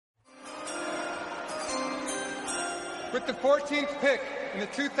With the 14th pick in the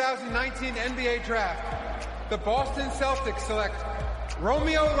 2019 NBA Draft, the Boston Celtics select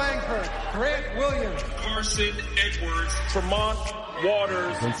Romeo Langford, Grant Williams, Carson Edwards, Tremont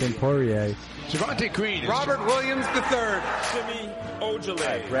Waters, Vincent Poirier, Javonte Green, Robert Williams III, Simi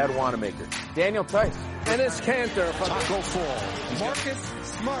Ojeleye, Brad Wanamaker, Daniel Tice, Enes Kanter, Taco Fall, Marcus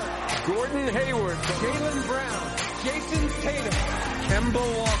Smart, Gordon Hayward, Jaylen Brown, Jason Tatum,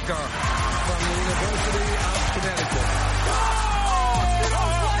 Kemba Walker from the University of Connecticut. You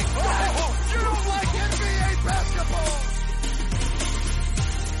don't like NBA basketball!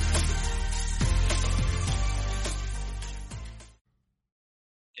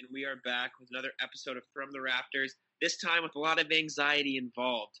 And we are back with another episode of From the Rafters, this time with a lot of anxiety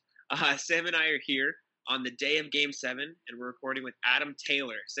involved. Sam and I are here on the day of Game 7, and we're recording with Adam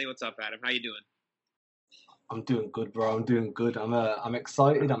Taylor. Say what's up, Adam. How you doing? I'm doing good, bro. I'm doing good. I'm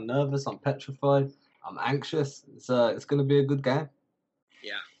excited. I'm nervous. I'm petrified. I'm anxious. It's going to be a good game.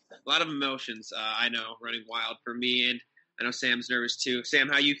 Yeah, a lot of emotions, I know, running wild for me, and I know Sam's nervous too. Sam,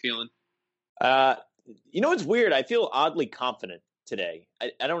 how you feeling? It's weird. I feel oddly confident today.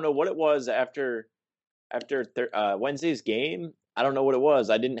 I don't know what it was after Wednesday's game. I don't know what it was.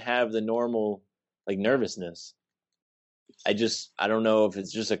 I didn't have the normal nervousness. I don't know if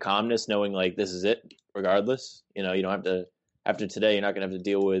it's just a calmness knowing this is it regardless. You don't have to, after today, you're not going to have to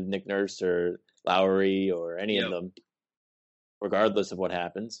deal with Nick Nurse or Lowry or any of them regardless of what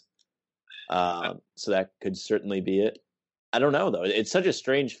happens. So that could certainly be it. I don't know though. It's such a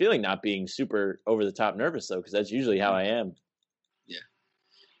strange feeling not being super over the top nervous though, because that's usually how I am. Yeah.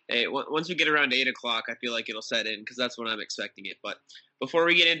 Hey, once we get around 8 o'clock, I feel like it'll set in because that's when I'm expecting it. But before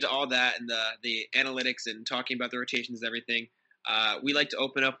we get into all that and the analytics and talking about the rotations and everything, we like to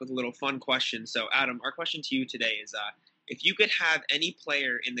open up with a little fun question. So, Adam, our question to you today is, if you could have any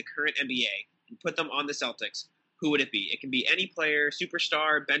player in the current NBA and put them on the Celtics, who would it be? It can be any player,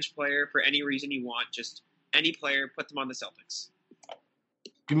 superstar, bench player, for any reason you want. Just any player, put them on the Celtics.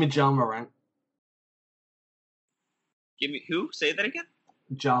 Give me Ja Morant. Give me who? Say that again.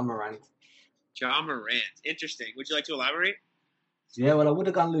 Ja Morant. Ja Morant. Interesting. Would you like to elaborate? Yeah, well, I would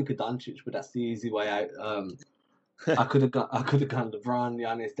have gone Luka Doncic, but that's the easy way out. I could have gone LeBron,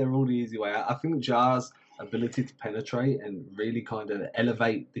 Giannis. They're all the easy way out. I think Ja's ability to penetrate and really kind of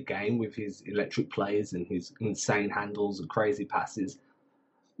elevate the game with his electric plays and his insane handles and crazy passes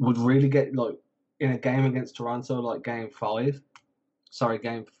would really get in a game against Toronto, game 4,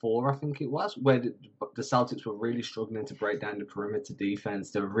 I think it was, where the Celtics were really struggling to break down the perimeter defense.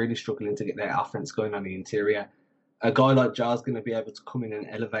 They were really struggling to get their offense going on the interior. A guy like Ja's going to be able to come in and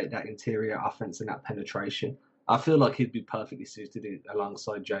elevate that interior offense and that penetration. I feel like he'd be perfectly suited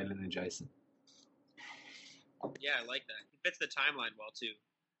alongside Jalen and Jason. Yeah, I like that. He fits the timeline well, too,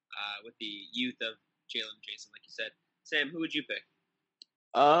 with the youth of Jalen and Jason, like you said. Sam, who would you pick?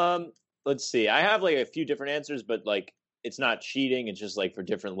 Let's see. I have a few different answers, but it's not cheating. It's just for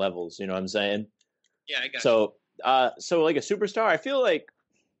different levels. You know what I'm saying? Yeah, I got so, you. So a superstar, I feel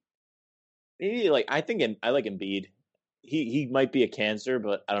maybe I think I like Embiid. He might be a cancer,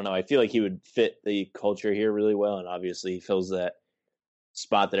 but I don't know. I feel like he would fit the culture here really well, and obviously he fills that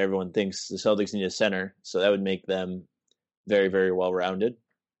spot that everyone thinks the Celtics need a center, so that would make them very, very well-rounded.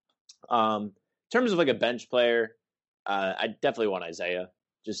 In terms of a bench player, I definitely want Isaiah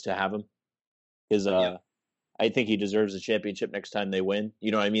just to have him. I think he deserves a championship next time they win.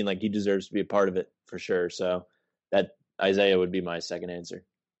 You know what I mean? He deserves to be a part of it for sure. So that Isaiah would be my second answer.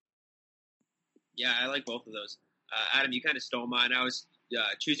 Yeah, I like both of those. Adam, you kind of stole mine. I was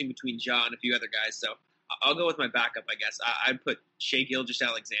choosing between Ja and a few other guys, so I'll go with my backup, I guess. I'd put Shai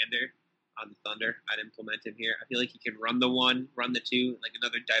Gilgeous-Alexander on the Thunder. I'd implement him here. I feel like he can run the 1, run the 2,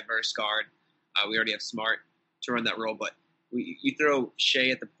 another diverse guard. We already have Smart to run that role, but you throw Shai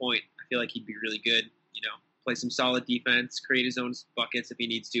at the point, I feel like he'd be really good. Play some solid defense, create his own buckets if he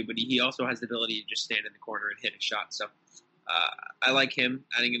needs to, but he also has the ability to just stand in the corner and hit a shot. So I like him,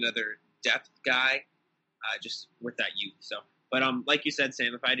 adding another depth guy just with that youth. So, but like you said,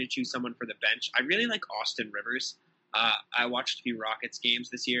 Sam, if I had to choose someone for the bench, I really like Austin Rivers. I watched a few Rockets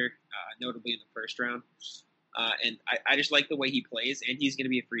games this year, notably in the first round, and I just like the way he plays, and he's going to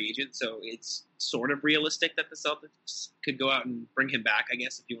be a free agent, so it's sort of realistic that the Celtics could go out and bring him back, I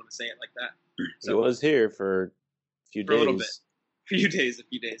guess, if you want to say it like that. So, he was here for a few days. A little bit. A few days.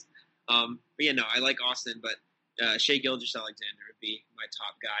 But yeah, no, I like Austin, but Shai Gilgeous-Alexander would be my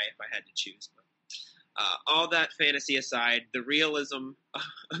top guy if I had to choose. But all that fantasy aside, the realism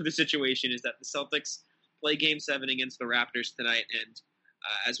of the situation is that the Celtics play Game 7 against the Raptors tonight, and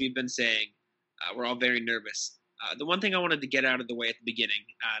as we've been saying, we're all very nervous. The one thing I wanted to get out of the way at the beginning,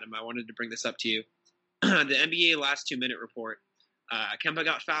 Adam, I wanted to bring this up to you. the NBA last 2-minute report, Kemba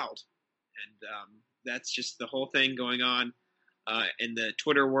got fouled. And that's just the whole thing going on in the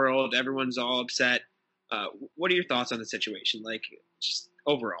Twitter world. Everyone's all upset. What are your thoughts on the situation? Like, just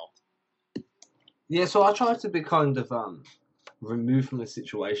overall? Yeah, so I try to be kind of removed from the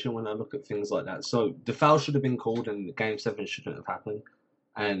situation when I look at things like that. So the foul should have been called and Game 7 shouldn't have happened.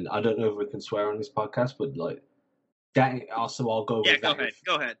 And I don't know if we can swear on this podcast, but like that. Also, I'll go with that.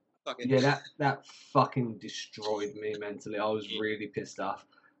 Go ahead. Fuck it. Yeah, that fucking destroyed me mentally. I was really pissed off.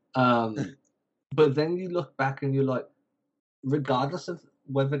 But then you look back and you're like, regardless of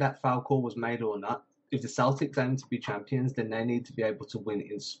whether that foul call was made or not, if the Celtics aim to be champions, then they need to be able to win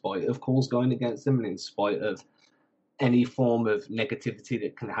in spite of calls going against them and in spite of any form of negativity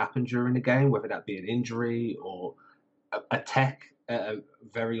that can happen during the game, whether that be an injury or a tech at a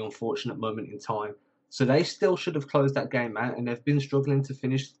very unfortunate moment in time. So they still should have closed that game out, and they've been struggling to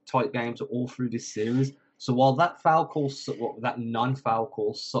finish tight games all through this series. So while that that non-foul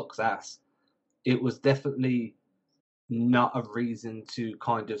call sucks ass, it was definitely not a reason to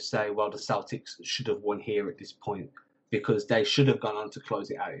kind of say, well, the Celtics should have won here at this point, because they should have gone on to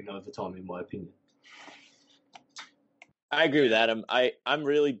close it out in overtime, in my opinion. I agree with Adam. I'm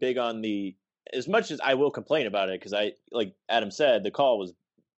really big on as much as I will complain about it, because like Adam said, the call was,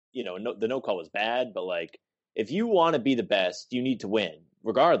 the no call was bad, but like, if you want to be the best, you need to win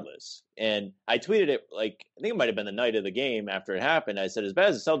regardless. And I tweeted it, like, I think it might have been the night of the game after it happened. I said, as bad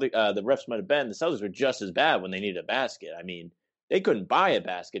as the refs might have been, the Celtics were just as bad when they needed a basket. I mean, they couldn't buy a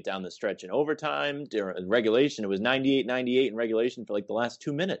basket down the stretch in overtime. In regulation, it was 98-98 in regulation for like the last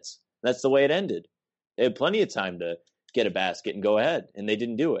 2 minutes. That's the way it ended. They had plenty of time to get a basket and go ahead, and they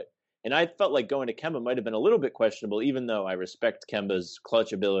didn't do it. And I felt like going to Kemba might have been a little bit questionable, even though I respect Kemba's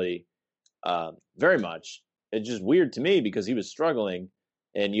clutch ability very much. It's just weird to me because he was struggling,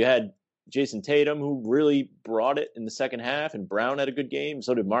 and you had Jason Tatum, who really brought it in the second half, and Brown had a good game.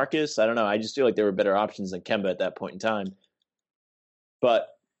 So did Marcus. I don't know. I just feel like there were better options than Kemba at that point in time. But,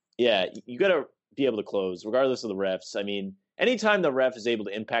 yeah, you got to be able to close, regardless of the refs. I mean, anytime the ref is able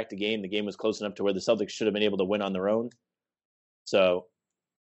to impact the game was close enough to where the Celtics should have been able to win on their own. So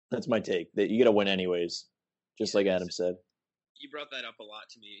that's my take, that you got to win anyways, just like Adam said. You brought that up a lot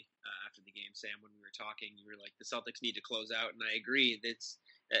to me after the game, Sam, when we were talking. You were like, the Celtics need to close out, and I agree. It's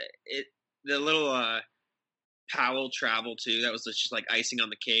the little Powell travel, too, that was just like icing on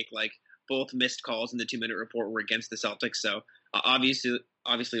the cake. Like, both missed calls in the 2-minute report were against the Celtics, so obviously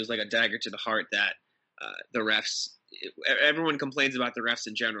it was like a dagger to the heart that the refs – everyone complains about the refs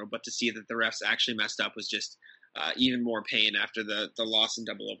in general, but to see that the refs actually messed up was just even more pain after the loss in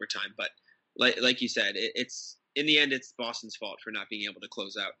double overtime. But like you said, it's in the end, it's Boston's fault for not being able to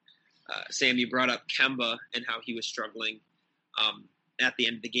close out. Sam, you brought up Kemba and how he was struggling at the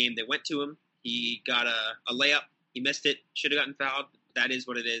end of the game. They went to him. He got a layup. He missed it. Should have gotten fouled. That is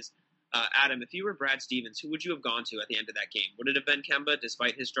what it is. Adam, if you were Brad Stevens, who would you have gone to at the end of that game? Would it have been Kemba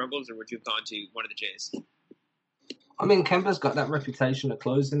despite his struggles, or would you have gone to one of the Jays? I mean, Kemba's got that reputation of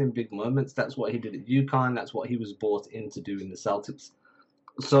closing in big moments. That's what he did at UConn. That's what he was brought in to do in the Celtics.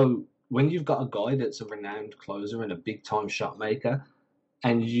 So when you've got a guy that's a renowned closer and a big-time shot maker,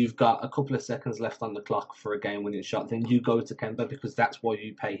 and you've got a couple of seconds left on the clock for a game-winning shot, then you go to Kemba because that's why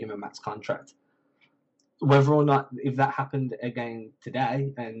you pay him a max contract. Whether or not, if that happened again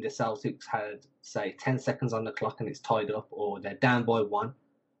today and the Celtics had, say, 10 seconds on the clock and it's tied up, or they're down by 1,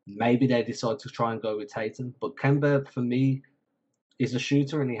 maybe they decide to try and go with Tatum. But Kemba, for me, is a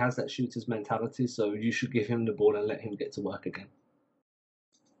shooter, and he has that shooter's mentality, so you should give him the ball and let him get to work again.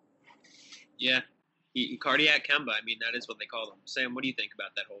 Yeah. Cardiac Kemba, I mean, that is what they call him. Sam, what do you think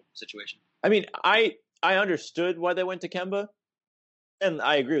about that whole situation? I mean, I understood why they went to Kemba, and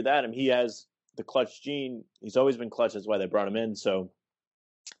I agree with Adam. He has the clutch gene. He's always been clutch. That's why they brought him in. So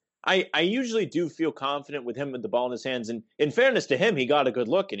I usually do feel confident with him with the ball in his hands. And in fairness to him, he got a good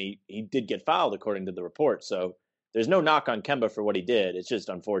look, and he did get fouled according to the report. So there's no knock on Kemba for what he did. It's just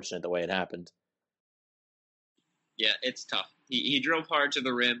unfortunate the way it happened. Yeah, it's tough. He drove hard to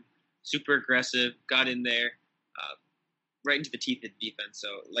the rim, super aggressive, got in there, right into the teeth of the defense. So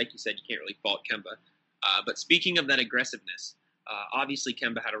like you said, you can't really fault Kemba. But speaking of that aggressiveness, obviously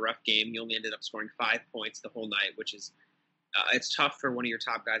Kemba had a rough game. He only ended up scoring 5 points the whole night, which is it's tough for one of your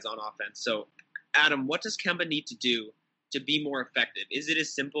top guys on offense. So, Adam, what does Kemba need to do to be more effective? Is it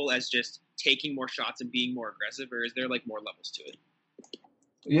as simple as just taking more shots and being more aggressive, or is there like more levels to it?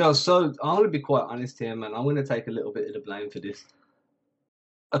 Yeah, so I'm going to be quite honest here, man. I'm going to take a little bit of the blame for this.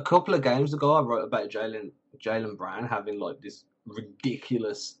 A couple of games ago, I wrote about Jaylen Brown having like this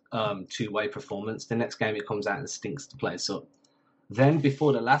ridiculous two-way performance. The next game, he comes out and stinks the place up. Then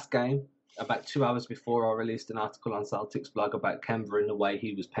before the last game, about 2 hours before I released an article on Celtics blog about Kemba and the way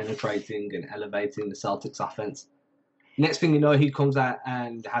he was penetrating and elevating the Celtics offense. Next thing you know, he comes out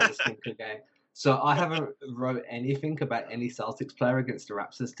and has a stinker game. So I haven't wrote anything about any Celtics player against the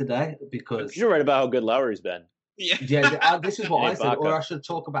Raptors today because You're right about how good Lowry's been. yeah, this is what And I said, or Ibaka. I should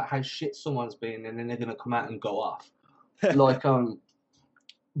talk about how shit someone's been, and then they're gonna come out and go off.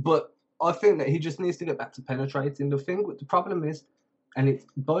 But I think that he just needs to get back to penetrating. The problem is, and it's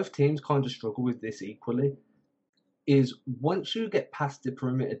both teams kind of struggle with this equally, is once you get past the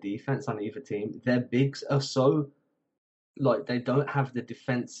perimeter defense on either team, their bigs are so they don't have the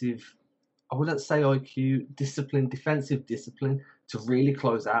defensive, I wouldn't say IQ, defensive discipline to really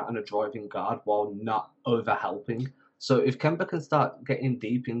close out on a driving guard while not over helping. So if Kemba can start getting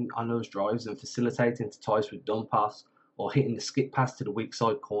deep in on those drives and facilitating to ties with dump pass or hitting the skip pass to the weak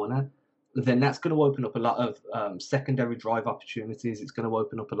side corner, then that's going to open up a lot of secondary drive opportunities. It's going to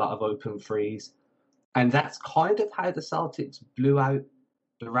open up a lot of open threes. And that's kind of how the Celtics blew out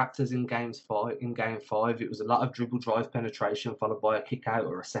the Raptors in Game 5. It was a lot of dribble drive penetration followed by a kick out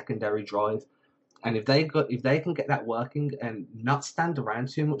or a secondary drive. And if they can get that working and not stand around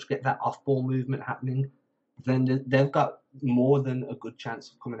too much, get that off-ball movement happening, then they've got more than a good chance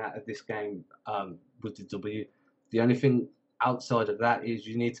of coming out of this game with the W. The only thing outside of that is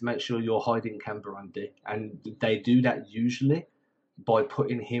you need to make sure you're hiding Kemba on D. And they do that usually by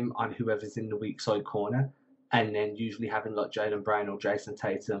putting him on whoever's in the weak side corner, and then usually having like Jaylen Brown or Jason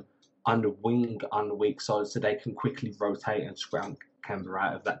Tatum on the wing on the weak side so they can quickly rotate and scram Kemba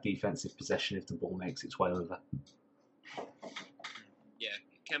out of that defensive possession if the ball makes its way over. Yeah,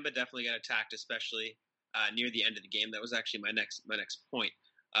 Kemba definitely got attacked, especially near the end of the game. That was actually my next point.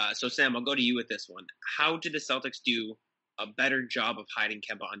 So Sam, I'll go to you with this one. How did the Celtics do a better job of hiding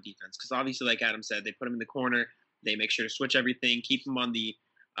Kemba on defense? Because obviously, like Adam said, they put him in the corner. They make sure to switch everything, keep him on the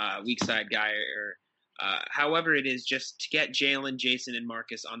weak side guy, or however it is, just to get Jalen, Jason, and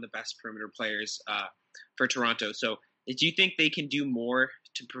Marcus on the best perimeter players for Toronto. So do you think they can do more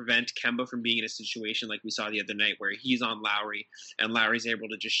to prevent Kemba from being in a situation like we saw the other night where he's on Lowry and Lowry's able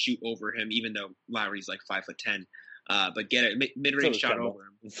to just shoot over him, even though Lowry's like 5'10", but get a mid-range shot Kemba. over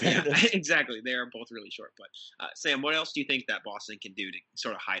him? Yeah, exactly. They are both really short. But Sam, what else do you think that Boston can do to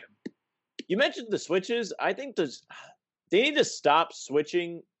sort of hide him? You mentioned the switches. I think they need to stop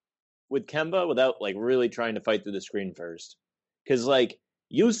switching with Kemba without like really trying to fight through the screen first. Because like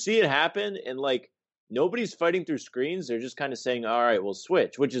you see it happen and like nobody's fighting through screens. They're just kind of saying, all right, we'll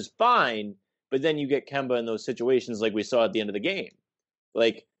switch, which is fine. But then you get Kemba in those situations like we saw at the end of the game.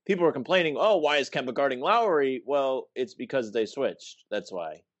 Like people were complaining, oh, why is Kemba guarding Lowry? Well, it's because they switched. That's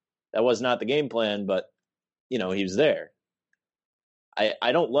why. That was not the game plan, but he was there.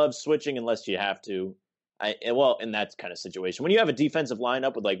 I don't love switching unless you have to. In that kind of situation, when you have a defensive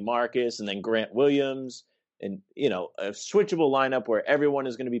lineup with like Marcus and then Grant Williams and, a switchable lineup where everyone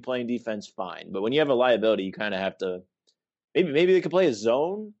is going to be playing defense, fine. But when you have a liability, you kind of have to, maybe they could play a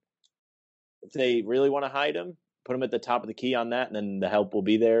zone if they really want to hide him, put him at the top of the key on that, and then the help will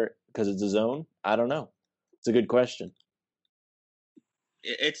be there because it's a zone. I don't know. It's a good question.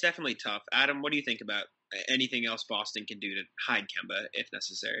 It's definitely tough. Adam, what do you think about anything else Boston can do to hide Kemba if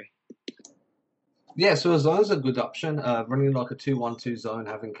necessary? Yeah, so a zone's a good option. Running like a 2-1-2 zone,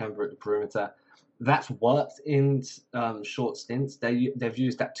 having Kemba at the perimeter, that's worked in short stints. They've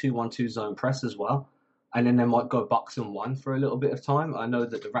used that 2-1-2 zone press as well, and then they might go box and one for a little bit of time. I know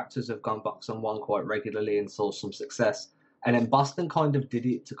that the Raptors have gone box and one quite regularly and saw some success, and then Boston kind of did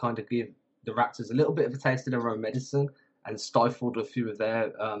it to kind of give the Raptors a little bit of a taste of their own medicine and stifled a few of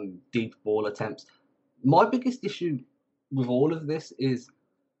their deep ball attempts. My biggest issue with all of this is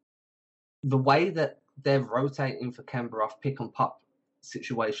the way that they're rotating for Kemba off pick and pop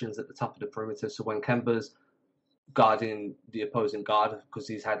situations at the top of the perimeter. So when Kemba's guarding the opposing guard, because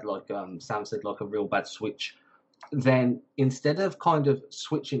he's had, like Sam said, like a real bad switch, then instead of kind of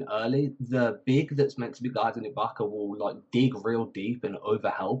switching early, the big that's meant to be guarding Ibaka will like dig real deep and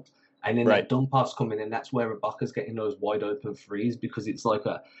overhelp. And then that dump pass come in, and that's where Ibaka's getting those wide open threes because it's like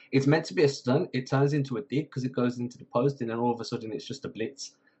it's meant to be a stunt. It turns into a dig because it goes into the post, and then all of a sudden it's just a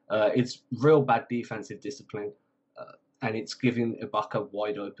blitz. It's real bad defensive discipline, and it's giving Ibaka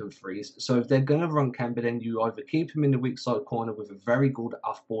wide open threes. So if they're going to run Kemba, then you either keep him in the weak side corner with a very good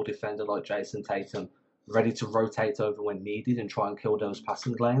off-ball defender like Jason Tatum, ready to rotate over when needed and try and kill those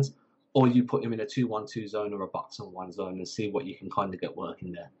passing lanes, or you put him in a 2-1-2 zone or a box and one zone and see what you can kind of get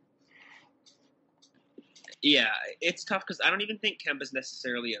working there. Yeah, it's tough because I don't even think Kemba's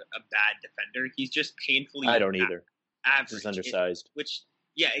necessarily a bad defender. He's just painfully I don't either. Average. He's undersized.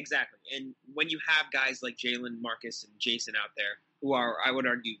 Yeah, exactly. And when you have guys like Jalen, Marcus, and Jason out there who are, I would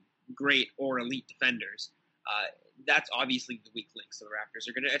argue, great or elite defenders, that's obviously the weak link. So the Raptors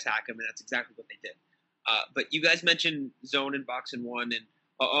are going to attack them, and that's exactly what they did. But you guys mentioned zone and box and one and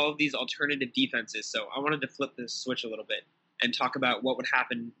all of these alternative defenses. So I wanted to flip this switch a little bit and talk about what would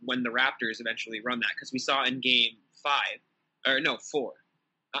happen when the Raptors eventually run that. Because we saw in game 4.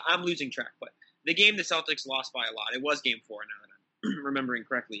 I'm losing track, but the game the Celtics lost by a lot. It was game 4 now that I'm remembering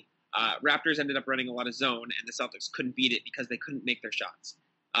correctly. Raptors ended up running a lot of zone, and the Celtics couldn't beat it because they couldn't make their shots.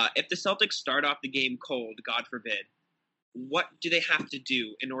 If the Celtics start off the game cold, God forbid, what do they have to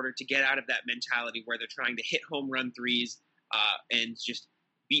do in order to get out of that mentality where they're trying to hit home run threes and just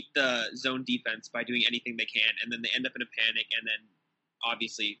beat the zone defense by doing anything they can, and then they end up in a panic, and then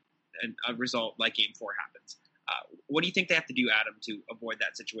obviously a result like game 4 happens? What do you think they have to do, Adam, to avoid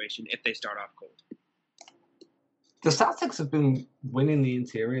that situation if they start off cold? The Celtics have been winning the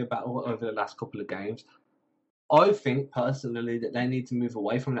interior battle over the last couple of games. I think, personally, that they need to move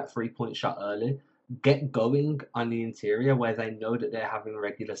away from that three-point shot early, get going on the interior where they know that they're having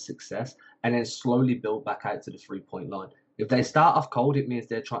regular success, and then slowly build back out to the three-point line. If they start off cold, it means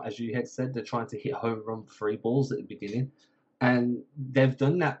they're trying, as you had said, they're trying to hit home run free balls at the beginning. And they've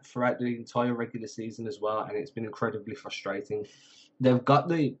done that throughout the entire regular season as well, and it's been incredibly frustrating. They've got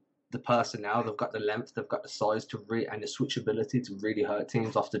the personnel, they've got the length, they've got the size and the switchability to really hurt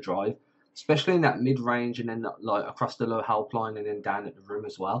teams off the drive, especially in that mid-range and then like across the low help line and then down at the rim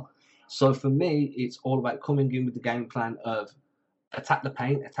as well. So for me, it's all about coming in with the game plan of attack the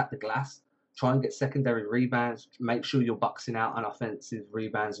paint, attack the glass, try and get secondary rebounds, make sure you're boxing out on offensive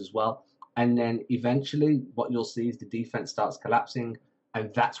rebounds as well. And then eventually what you'll see is the defense starts collapsing,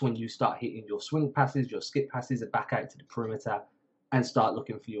 and that's when you start hitting your swing passes, your skip passes back out to the perimeter, and start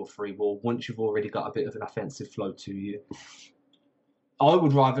looking for your free ball once you've already got a bit of an offensive flow to you. I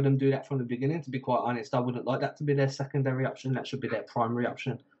would rather them do that from the beginning, to be quite honest. I wouldn't like that to be their secondary option. That should be their primary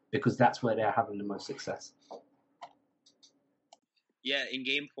option, because that's where they're having the most success. Yeah, in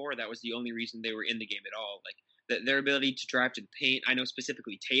game 4, that was the only reason they were in the game at all. Like their ability to drive to the paint. I know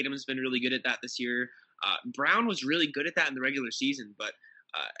specifically Tatum's been really good at that this year. Brown was really good at that in the regular season, but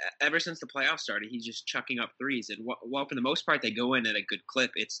ever since the playoffs started, he's just chucking up threes. And while for the most part they go in at a good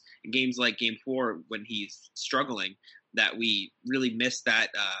clip, it's in games like game 4 when he's struggling that we really miss that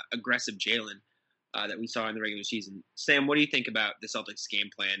aggressive Jalen that we saw in the regular season. Sam, what do you think about the Celtics game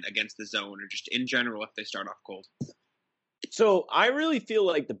plan against the zone, or just in general if they start off cold? So I really feel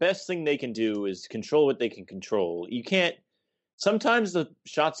like the best thing they can do is control what they can control. You can't – sometimes the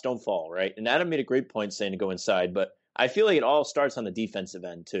shots don't fall, right? And Adam made a great point saying to go inside, but I feel like it all starts on the defensive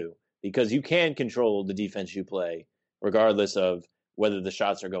end too, because you can control the defense you play regardless of whether the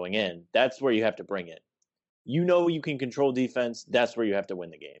shots are going in. That's where you have to bring it. You know you can control defense. That's where you have to win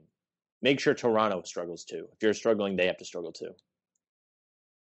the game. Make sure Toronto struggles too. If you're struggling, they have to struggle too.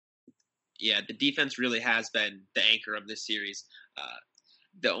 Yeah, the defense really has been the anchor of this series.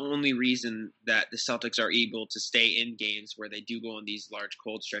 The only reason that the Celtics are able to stay in games where they do go on these large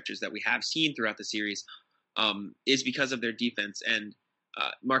cold stretches that we have seen throughout the series is because of their defense. And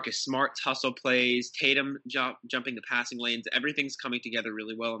Marcus Smart's hustle plays, Tatum jumping the passing lanes, everything's coming together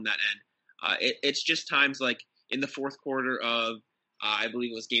really well in that end. It's just times like in the fourth quarter of, I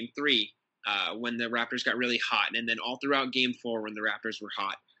believe it was game 3, when the Raptors got really hot, and then all throughout game 4 when the Raptors were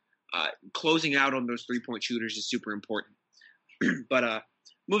hot. Closing out on those three-point shooters is super important. But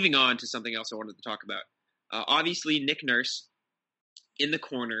moving on to something else I wanted to talk about. Obviously, Nick Nurse in the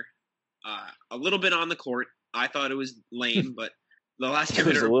corner, a little bit on the court. I thought it was lame, but the last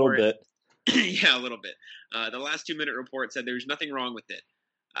 2-minute report... a little bit. Yeah, a little bit. The last 2-minute report said there's nothing wrong with it.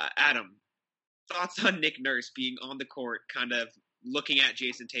 Adam, thoughts on Nick Nurse being on the court, kind of looking at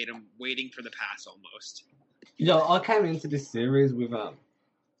Jason Tatum, waiting for the pass almost? I came into this series with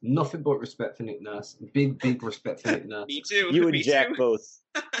nothing but respect for Nick Nurse. Big respect for Nick Nurse. Me too. You and Jack both.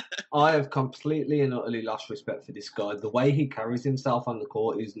 I have completely and utterly lost respect for this guy. The way he carries himself on the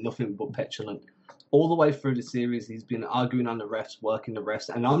court is nothing but petulant. All the way through the series, he's been arguing on the refs, working the refs.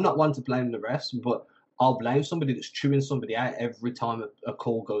 And I'm not one to blame the refs, but I'll blame somebody that's chewing somebody out every time a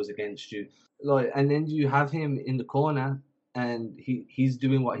call goes against you. And then you have him in the corner, and he's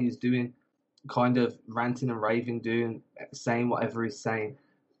doing what he's doing, kind of ranting and raving, saying whatever he's saying.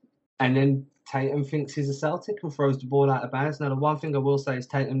 And then Tatum thinks he's a Celtic and throws the ball out of bounds. Now, the one thing I will say is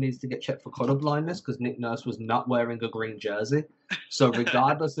Tatum needs to get checked for colour blindness, because Nick Nurse was not wearing a green jersey. So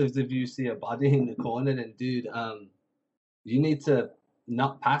regardless of if you see a body in the corner, then, dude, you need to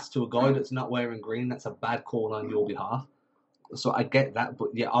not pass to a guy that's not wearing green. That's a bad call on your behalf. So I get that. But,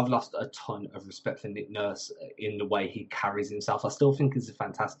 yeah, I've lost a ton of respect for Nick Nurse in the way he carries himself. I still think he's a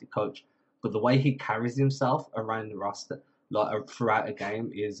fantastic coach. But the way he carries himself around the roster, throughout a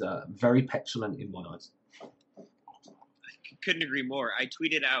game is very petulant in my eyes. Couldn't agree more. I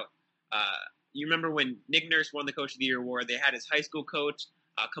tweeted out, you remember when Nick Nurse won the Coach of the Year award? They had his high school coach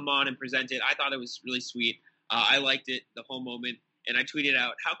come on and present it. I thought it was really sweet. I liked it, the whole moment. And I tweeted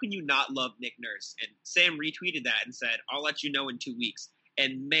out, how can you not love Nick Nurse? And Sam retweeted that and said, I'll let you know in 2 weeks.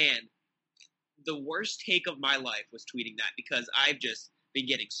 And man, the worst take of my life was tweeting that because I've just been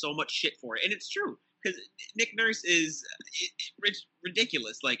getting so much shit for it. And it's true because Nick Nurse is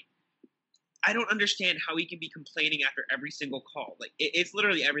ridiculous. Like, I don't understand how he can be complaining after every single call. Like, it's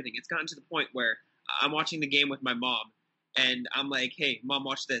literally everything. It's gotten to the point where I'm watching the game with my mom, and I'm like, hey, Mom,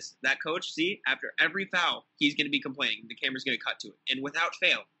 watch this. That coach, see, after every foul, he's going to be complaining. The camera's going to cut to it. And without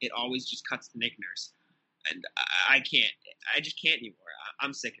fail, it always just cuts to Nick Nurse. And I can't. I just can't anymore.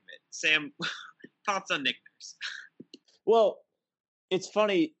 I'm sick of it. Sam, thoughts on Nick Nurse? Well, it's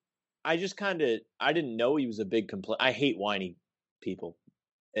funny. I didn't know he was a big I hate whiny people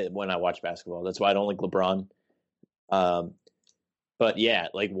when I watch basketball. That's why I don't like LeBron. But yeah,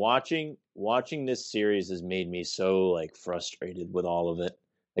 like watching this series has made me so like frustrated with all of it.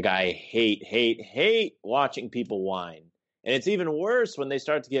 Like I hate watching people whine. And it's even worse when they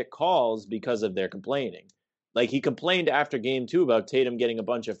start to get calls because of their complaining. Like he complained after game 2 about Tatum getting a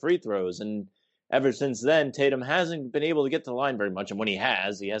bunch of free throws. And ever since then, Tatum hasn't been able to get to the line very much. And when he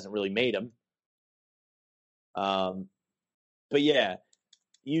hasn't really made them. But yeah,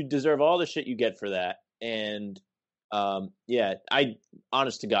 you deserve all the shit you get for that. And yeah,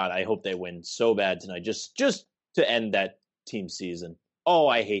 honest to God, I hope they win so bad tonight. Just to end that team season. Oh,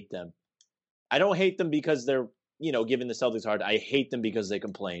 I hate them. I don't hate them because they're, giving the Celtics hard. I hate them because they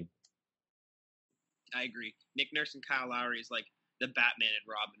complain. I agree. Nick Nurse and Kyle Lowry is like the Batman and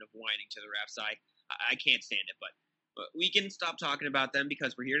Robin of whining to the refs. I can't stand it, but we can stop talking about them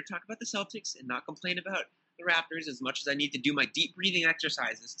because we're here to talk about the Celtics and not complain about the Raptors as much as I need to do my deep breathing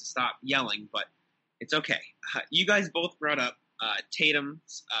exercises to stop yelling, but it's okay. You guys both brought up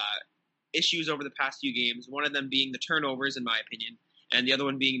Tatum's issues over the past few games, one of them being the turnovers, in my opinion, and the other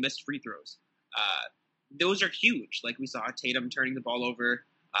one being missed free throws. Those are huge. Like we saw Tatum turning the ball over,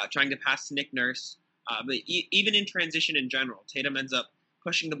 trying to pass to Nick Nurse. But even in transition in general, Tatum ends up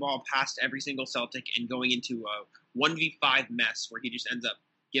pushing the ball past every single Celtic and going into a 1v5 mess where he just ends up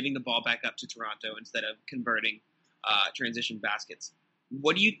giving the ball back up to Toronto instead of converting transition baskets.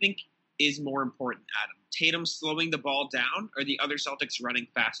 What do you think is more important, Adam? Tatum slowing the ball down or the other Celtics running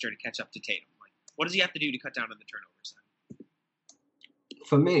faster to catch up to Tatum? Like, what does he have to do to cut down on the turnovers?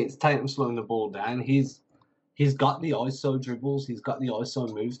 For me, it's Tatum slowing the ball down. He's got the ISO dribbles. He's got the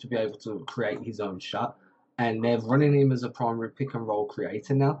ISO moves to be able to create his own shot. And they're running him as a primary pick and roll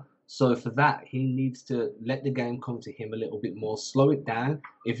creator now. So for that, he needs to let the game come to him a little bit more. Slow it down.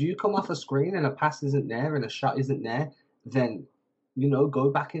 If you come off a screen and a pass isn't there and a shot isn't there, then, go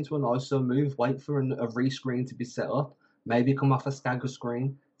back into an ISO move. Wait for a re-screen to be set up. Maybe come off a stagger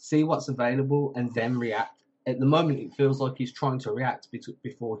screen. See what's available and then react. At the moment, it feels like he's trying to react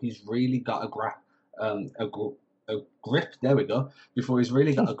before he's really got a grip. There we go. Before he's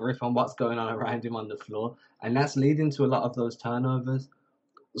really got a grip on what's going on around him on the floor, and that's leading to a lot of those turnovers.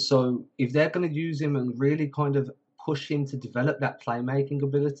 So if they're going to use him and really kind of push him to develop that playmaking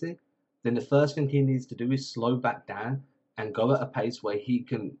ability, then the first thing he needs to do is slow back down and go at a pace where he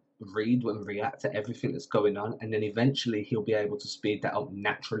can read and react to everything that's going on, and then eventually he'll be able to speed that up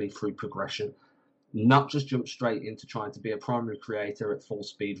naturally through progression. Not just jump straight into trying to be a primary creator at full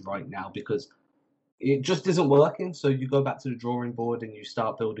speed right now, because it just isn't working. So you go back to the drawing board and you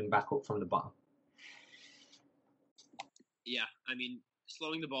start building back up from the bottom. Yeah, I mean,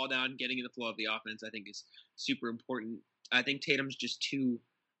 slowing the ball down, getting in the flow of the offense, I think is super important. I think Tatum's just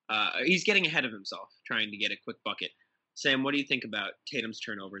he's getting ahead of himself, trying to get a quick bucket. Sam, what do you think about Tatum's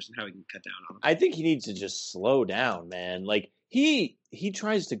turnovers and how he can cut down on them? I think he needs to just slow down, man. Like he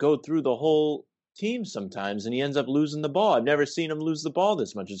tries to go through the whole team sometimes and he ends up losing the ball. I've never seen him lose the ball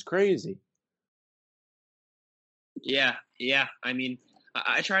this much. It's crazy. Yeah. I mean,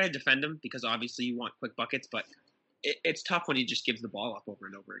 I try to defend him because obviously you want quick buckets, but it's tough when he just gives the ball up over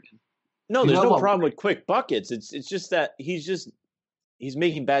and over again. No, there's no problem with quick buckets. It's just that he's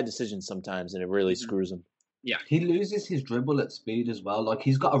making bad decisions sometimes and it really screws him. Yeah. He loses his dribble at speed as well. Like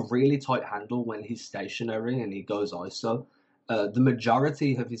he's got a really tight handle when he's stationary and he goes ISO. The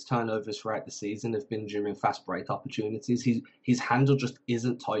majority of his turnovers throughout the season have been during fast break opportunities. His handle just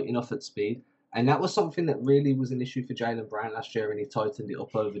isn't tight enough at speed. And that was something that really was an issue for Jaylen Brown last year, and he tightened it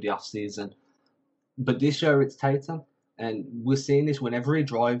up over the offseason. But this year it's Tatum, and we're seeing this whenever he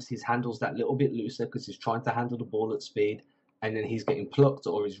drives, his handle's that little bit looser because he's trying to handle the ball at speed, and then he's getting plucked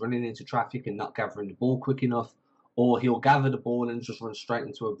or he's running into traffic and not gathering the ball quick enough, or he'll gather the ball and just run straight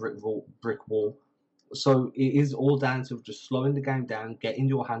into a brick wall. So it is all down to just slowing the game down, getting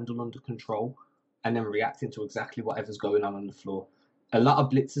your handle under control, and then reacting to exactly whatever's going on the floor. A lot of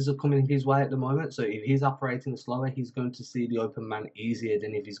blitzes are coming his way at the moment, so if he's operating slower, he's going to see the open man easier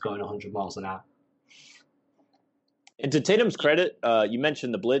than if he's going 100 miles an hour. And to Tatum's credit, you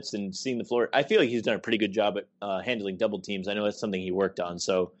mentioned the blitz and seeing the floor. I feel like he's done a pretty good job at handling double teams. I know that's something he worked on,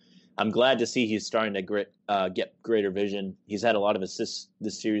 so I'm glad to see he's starting to get greater vision. He's had a lot of assists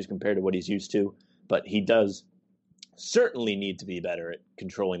this series compared to what he's used to, but he does certainly need to be better at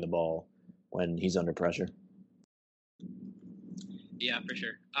controlling the ball when he's under pressure. Yeah, for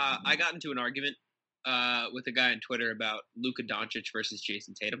sure. I got into an argument with a guy on Twitter about Luka Doncic versus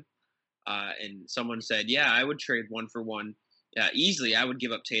Jason Tatum. And someone said, yeah, I would trade 1-for-1. Easily, I would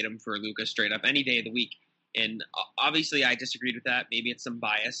give up Tatum for Luka straight up any day of the week. And obviously, I disagreed with that. Maybe it's some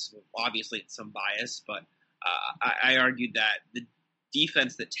bias. Well, obviously, it's some bias. But I argued that the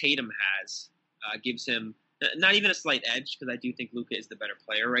defense that Tatum has gives him not even a slight edge, because I do think Luka is the better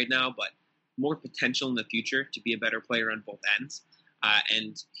player right now, but more potential in the future to be a better player on both ends.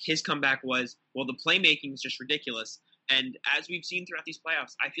 And his comeback was, well, the playmaking is just ridiculous. And as we've seen throughout these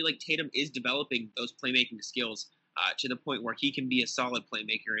playoffs, I feel like Tatum is developing those playmaking skills to the point where he can be a solid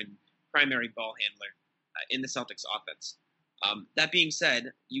playmaker and primary ball handler in the Celtics offense. That being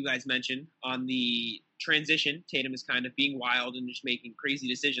said, you guys mentioned on the transition, Tatum is kind of being wild and just making crazy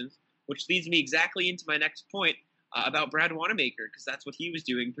decisions, which leads me exactly into my next point about Brad Wanamaker, because that's what he was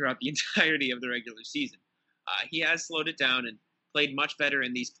doing throughout the entirety of the regular season. He has slowed it down and played much better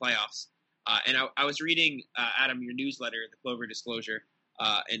in these playoffs. And I was reading, Adam, your newsletter, the Clover Disclosure,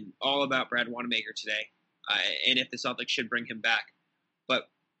 and all about Brad Wanamaker today, and if the Celtics should bring him back. But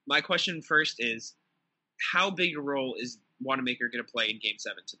my question first is, how big a role is Wanamaker going to play in Game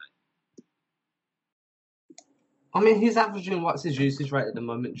 7 tonight? I mean, he's averaging, what's his usage rate at the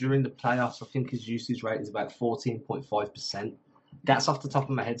moment? During the playoffs, I think his usage rate is about 14.5%. That's off the top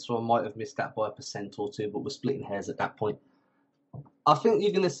of my head, so I might have missed that by 1% or 2, but we're splitting hairs at that point. I think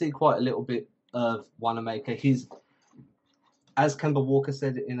you're going to see quite a little bit of Wanamaker. He's, as Kemba Walker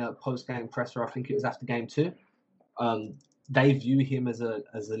said in a post-game presser, I think it was after Game 2, they view him as a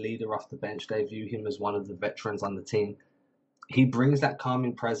leader off the bench. They view him as one of the veterans on the team. He brings that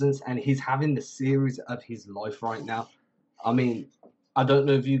calming presence, and he's having the series of his life right now. I mean, I don't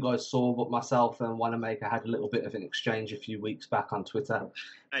know if you guys saw, but myself and Wanamaker had a little bit of an exchange a few weeks back on Twitter.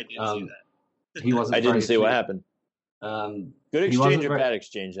 I did see that. He wasn't. I didn't see what happened. Good exchange or bad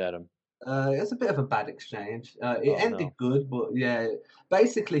exchange, Adam? It was a bit of a bad exchange. It ended good, but yeah,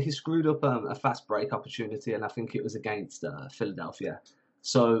 basically he screwed up a fast break opportunity, and I think it was against Philadelphia.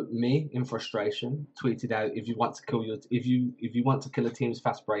 So me, in frustration, tweeted out, if you want to kill a team's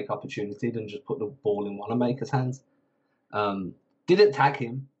fast break opportunity, then just put the ball in Wanamaker's hands. Didn't tag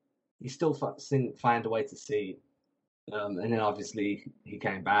him. He still found a way to see. And then obviously he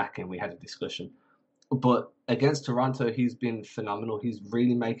came back and we had a discussion. But against Toronto, he's been phenomenal. He's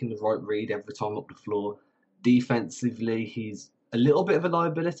really making the right read every time up the floor. Defensively, he's a little bit of a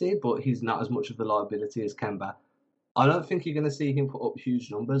liability, but he's not as much of a liability as Kemba. I don't think you're going to see him put up huge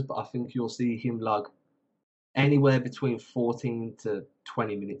numbers, but I think you'll see him log anywhere between 14 to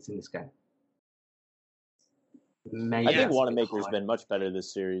 20 minutes in this game. Maybe I think Wanamaker's been much better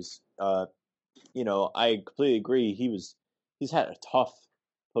this series. I completely agree. He's had a tough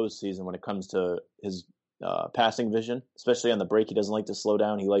postseason when it comes to his passing vision, especially on the break. He doesn't like to slow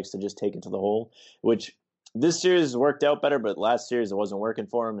down. He likes to just take it to the hole, which this series worked out better, but last series it wasn't working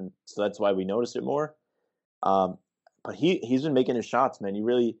for him, and so that's why we noticed it more. But he's been making his shots, man. You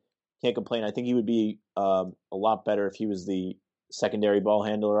really can't complain. I think he would be a lot better if he was the secondary ball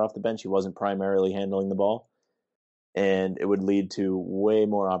handler off the bench. He wasn't primarily handling the ball, and it would lead to way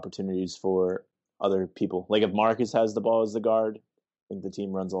more opportunities for other people. Like if Marcus has the ball as the guard, I think the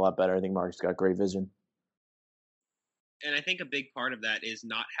team runs a lot better. I think Marcus got great vision. And I think a big part of that is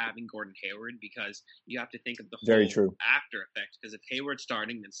not having Gordon Hayward, because you have to think of the whole Very true. after effect. Because if Hayward's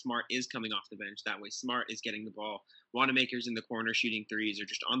starting, then Smart is coming off the bench. That way Smart is getting the ball. Wanamaker's in the corner shooting threes, or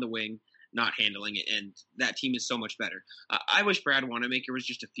just on the wing, not handling it. And that team is so much better. I wish Brad Wanamaker was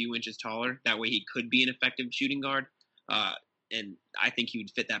just a few inches taller. That way he could be an effective shooting guard. And I think he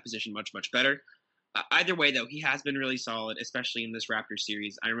would fit that position much, much better. Either way, though, he has been really solid, especially in this Raptors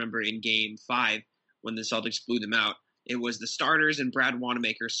series. I remember in Game 5 when the Celtics blew them out, it was the starters and Brad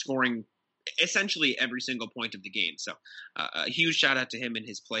Wanamaker scoring essentially every single point of the game. So a huge shout out to him and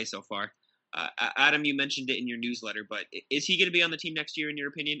his play so far. Adam, you mentioned it in your newsletter, but is he going to be on the team next year in your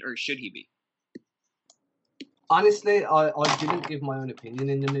opinion, or should he be? Honestly, I didn't give my own opinion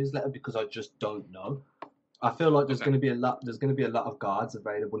in the newsletter because I just don't know. I feel like there's Okay. going to be a lot. There's going to be a lot of guards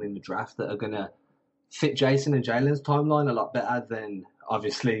available in the draft that are going to fit Jason and Jalen's timeline a lot better than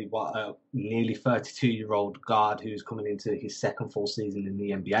obviously what a nearly 32-year-old guard who's coming into his second full season in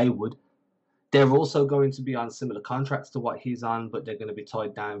the NBA would. They're also going to be on similar contracts to what he's on, but they're going to be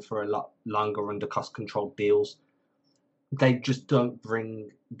tied down for a lot longer under cost-controlled deals. They just don't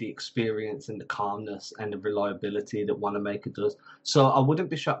bring the experience and the calmness and the reliability that Wanamaker does. So I wouldn't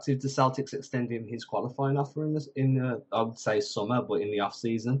be shocked if the Celtics extend him his qualifying offer in I would say summer, but in the off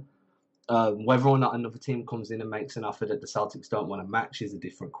season. Whether or not another team comes in and makes an offer that the Celtics don't want to match is a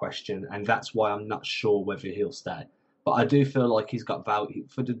different question, and that's why I'm not sure whether he'll stay. But I do feel like he's got value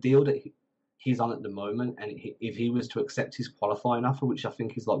for the deal that he's on at the moment, and if he was to accept his qualifying offer, which I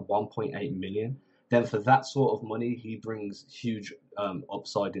think is like 1.8 million, then for that sort of money, he brings huge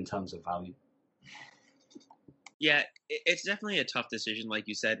upside in terms of value. Yeah, it's definitely a tough decision, like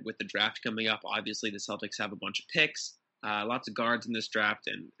you said, with the draft coming up. Obviously, the Celtics have a bunch of picks, lots of guards in this draft,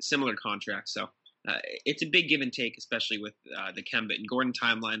 and similar contracts. So it's a big give and take, especially with the Kemba and Gordon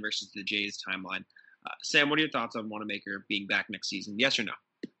timeline versus the Jays timeline. Sam, what are your thoughts on Wanamaker being back next season? Yes or no?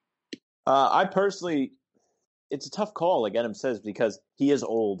 I personally, it's a tough call, like Adam says, because he is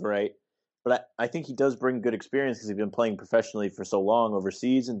old, right? But I think he does bring good experience because he's been playing professionally for so long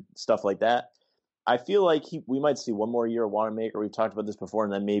overseas and stuff like that. I feel like we might see one more year of Wanamaker. We've talked about this before,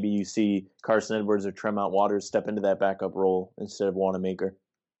 and then maybe you see Carson Edwards or Tremont Waters step into that backup role instead of Wanamaker.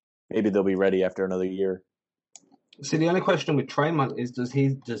 Maybe they'll be ready after another year. See, the only question with Tremont is does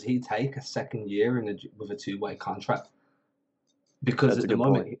he take a second year with a two-way contract? Because That's at the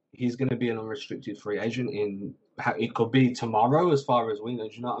moment he's going to be an unrestricted free agent it could be tomorrow as far as we know.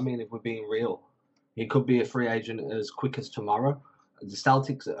 Do you know what I mean? If we're being real, he could be a free agent as quick as tomorrow. The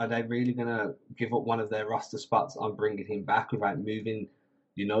Celtics, are they really going to give up one of their roster spots on bringing him back without moving?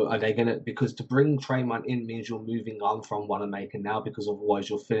 You know, are they going to, because to bring Tremont in means you're moving on from Wanamaker now, because otherwise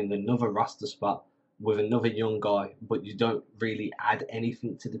you're filling another roster spot with another young guy, but you don't really add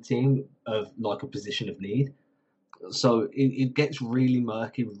anything to the team of like a position of need. So it gets really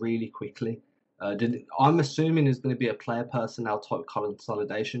murky really quickly. I'm assuming there's going to be a player personnel type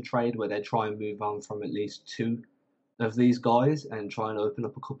consolidation trade where they try and move on from at least two of these guys and try and open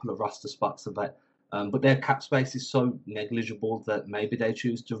up a couple of roster spots of that. But their cap space is so negligible that maybe they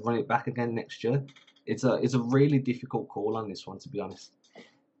choose to run it back again next year. It's a really difficult call on this one, to be honest.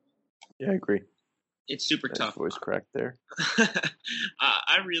 Yeah, I agree. It's super tough. Voice correct there.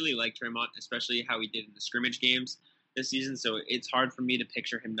 I really like Tremont, especially how he did in the scrimmage games this season. So it's hard for me to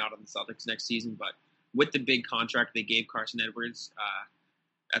picture him not on the Celtics next season. But with the big contract they gave Carson Edwards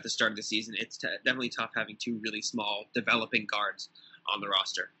at the start of the season, it's definitely tough having two really small developing guards on the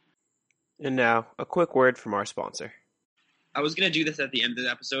roster. And now, a quick word from our sponsor. I was going to do this at the end of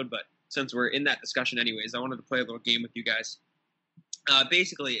the episode, but since we're in that discussion anyways, I wanted to play a little game with you guys.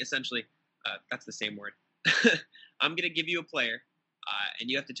 Essentially, that's the same word. I'm going to give you a player, and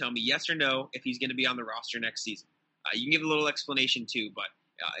you have to tell me yes or no if he's going to be on the roster next season. You can give a little explanation too, but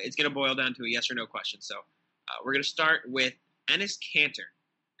it's going to boil down to a yes or no question. So we're going to start with Enes Kanter.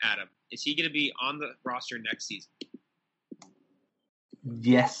 Adam, is he going to be on the roster next season?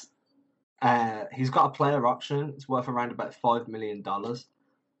 Yes. He's got a player option. It's worth around about $5 million.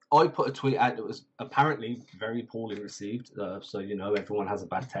 I put a tweet out that was apparently very poorly received. So, you know, everyone has a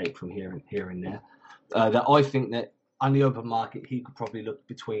bad take from here and there. That I think that on the open market, he could probably look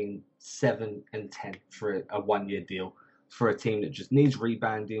between 7 and 10 for a one-year deal for a team that just needs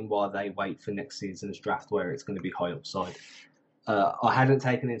rebounding while they wait for next season's draft where it's going to be high upside. I hadn't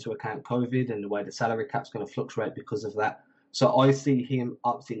taken into account COVID and the way the salary cap's going to fluctuate because of that. So I see him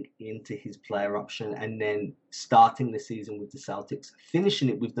opting into his player option and then starting the season with the Celtics. Finishing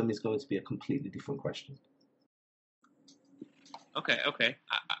it with them is going to be a completely different question. Okay.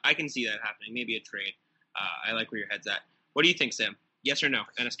 I can see that happening. Maybe a trade. I like where your head's at. What do you think, Sam? Yes or no,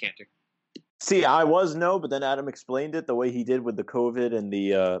 Enes Kanter? See, I was no, but then Adam explained it the way he did with the COVID and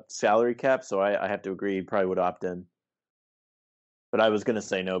the salary cap, so I have to agree he probably would opt in. But I was going to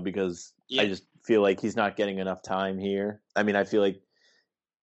say no because I just feel like he's not getting enough time here. I mean, I feel like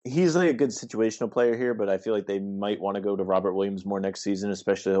he's like a good situational player here, but I feel like they might want to go to Robert Williams more next season,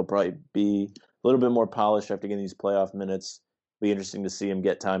 especially he'll probably be a little bit more polished after getting these playoff minutes. Be interesting to see him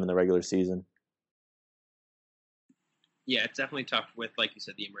get time in the regular season. Yeah, it's definitely tough with, like you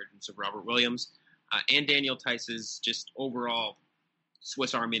said, the emergence of Robert Williams and Daniel Tice's just overall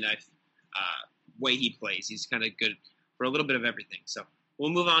Swiss Army knife way he plays. He's kind of good for a little bit of everything. So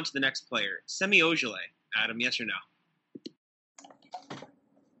we'll move on to the next player, Semi Ojeleye. Adam, yes or no?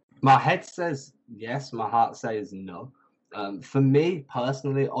 My head says yes. My heart says no. For me,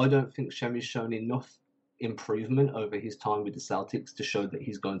 personally, I don't think Shemi's shown enough improvement over his time with the Celtics to show that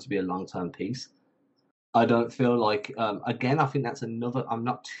he's going to be a long-term piece. I don't feel like, again, I think that's another, I'm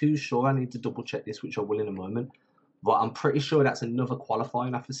not too sure, I need to double check this, which I will in a moment, but I'm pretty sure that's another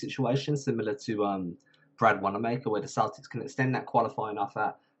qualifying offer situation, similar to Brad Wanamaker, where the Celtics can extend that qualifying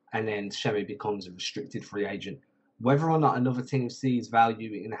offer and then Shemi becomes a restricted free agent. Whether or not another team sees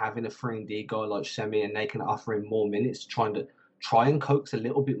value in having a 3-and-D guy like Shemi and they can offer him more minutes, try and coax a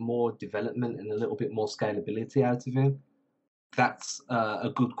little bit more development and a little bit more scalability out of him, that's a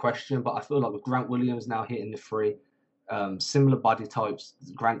good question. But I feel like with Grant Williams now hitting the free, similar body types,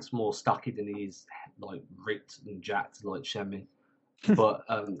 Grant's more stocky than he's like ripped and jacked like Shemi. But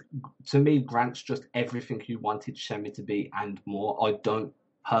to me, Grant's just everything you wanted Shemi to be and more. I don't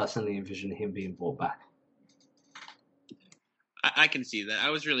personally envision him being brought back. I can see that. I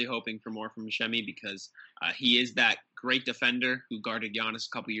was really hoping for more from Shemi because he is that great defender who guarded Giannis a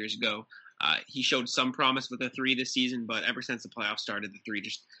couple years ago. He showed some promise with a 3 this season, but ever since the playoffs started, the 3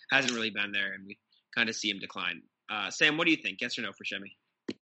 just hasn't really been there, and we kind of see him decline. Sam, what do you think? Yes or no for Shemi?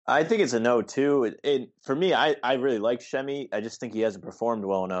 I think it's a no, too. For me, I really like Shemi. I just think he hasn't performed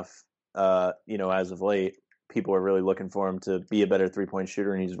well enough, as of late. People are really looking for him to be a better three-point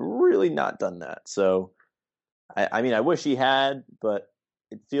shooter, and he's really not done that. So, I mean, I wish he had, but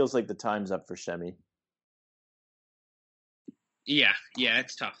it feels like the time's up for Shemi. Yeah,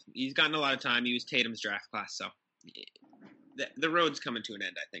 it's tough. He's gotten a lot of time. He was Tatum's draft class, so the road's coming to an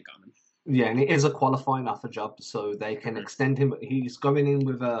end, I think, on him. Yeah, and it is a qualifying offer job, so they can extend him. He's going in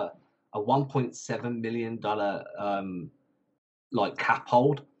with a $1.7 million cap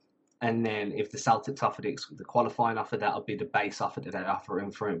hold, and then if the Celtics offer the qualifying offer, that'll be the base offer that they offer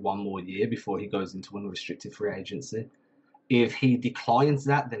him for 1 more year before he goes into unrestricted free agency. If he declines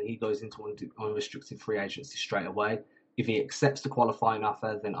that, then he goes into unrestricted free agency straight away. If he accepts the qualifying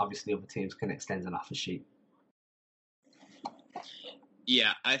offer, then obviously other teams can extend an offer sheet.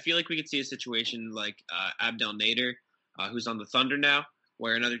 Yeah, I feel like we could see a situation like Abdel Nader, who's on the Thunder now,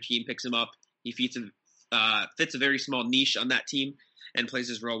 where another team picks him up. He fits a very small niche on that team and plays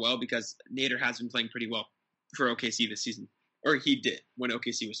his role well because Nader has been playing pretty well for OKC this season. Or he did when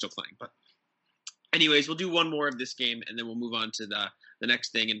OKC was still playing. But anyways, we'll do one more of this game, and then we'll move on to the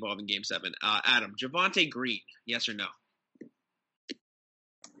next thing involving Game 7. Adam, Javonte Green, yes or no?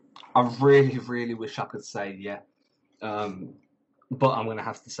 I really, really wish I could say yeah. But I'm going to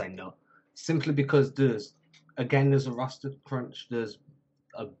have to say no. Simply because there's a roster crunch. There's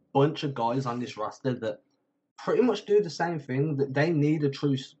a bunch of guys on this roster that pretty much do the same thing. That they need a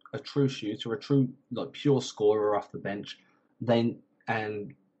true shooter, a true pure scorer off the bench.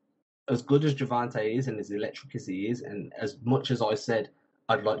 And as good as Javonte is and as electric as he is, and as much as I said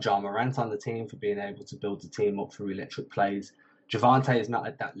I'd like Ja Morant on the team for being able to build the team up through electric plays, Javonte is not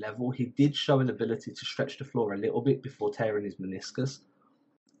at that level. He did show an ability to stretch the floor a little bit before tearing his meniscus,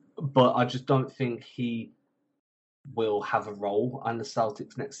 but I just don't think he will have a role on the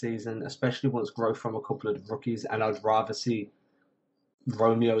Celtics next season, especially once growth from a couple of the rookies, and I'd rather see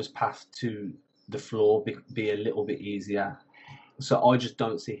Romeo's path to the floor be a little bit easier. So I just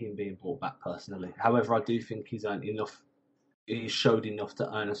don't see him being brought back personally. However, I do think he's showed enough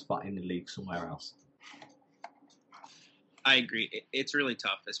to earn a spot in the league somewhere else. I agree. It's really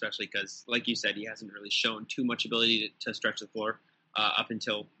tough, especially because, like you said, he hasn't really shown too much ability to stretch the floor up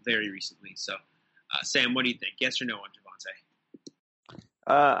until very recently. So, Sam, what do you think? Yes or no on Javonte?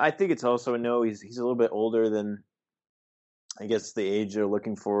 I think it's also a no. He's a little bit older than, I guess, the age they're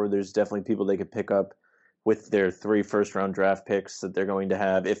looking for. There's definitely people they could pick up with their 3 first-round draft picks that they're going to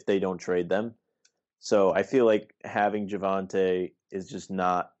have if they don't trade them. So I feel like having Javonte is just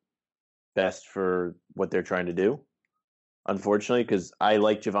not best for what they're trying to do, unfortunately, because I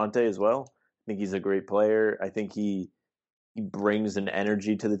like Javonte as well. I think he's a great player. I think he brings an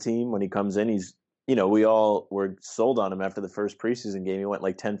energy to the team when he comes in. He's, we all were sold on him after the first preseason game. He went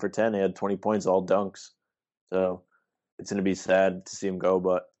 10 for 10. He had 20 points, all dunks. So it's going to be sad to see him go,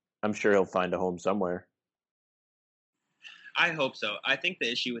 but I'm sure he'll find a home somewhere. I hope so. I think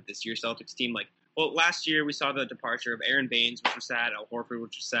the issue with this year's Celtics team, last year we saw the departure of Aaron Baines, which was sad, Al Horford,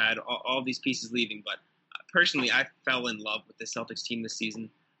 which was sad, all these pieces leaving. But personally, I fell in love with the Celtics team this season.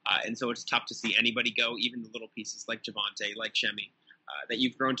 And so it's tough to see anybody go, even the little pieces like Javonte, like Shemi, that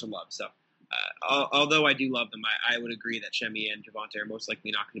you've grown to love. So although I do love them, I would agree that Shemi and Javonte are most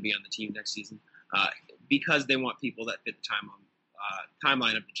likely not going to be on the team next season because they want people that fit the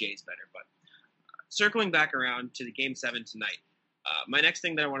timeline of the Jays better. But circling back around to the Game 7 tonight, my next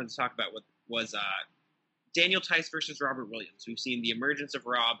thing that I wanted to talk about was Daniel Tice versus Robert Williams. We've seen the emergence of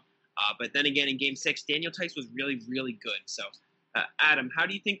Rob, but then again in Game 6, Daniel Tice was really, really good. So, Adam, how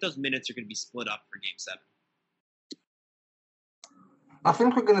do you think those minutes are going to be split up for Game 7? I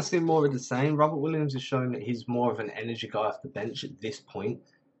think we're going to see more of the same. Robert Williams is showing that he's more of an energy guy off the bench at this point.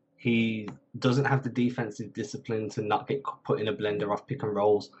 He doesn't have the defensive discipline to not get put in a blender off pick and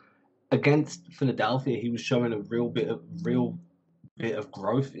rolls. Against Philadelphia, he was showing a real bit of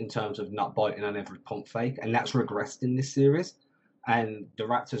growth in terms of not biting on every pump fake, and that's regressed in this series. And the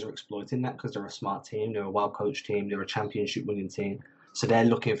Raptors are exploiting that because they're a smart team, they're a well-coached team, they're a championship-winning team. So they're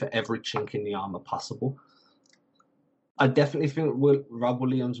looking for every chink in the armor possible. I definitely think Rob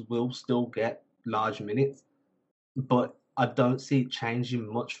Williams will still get large minutes, but I don't see it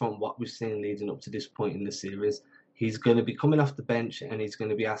changing much from what we've seen leading up to this point in the series. He's going to be coming off the bench and he's going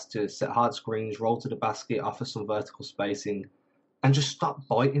to be asked to set hard screens, roll to the basket, offer some vertical spacing, and just stop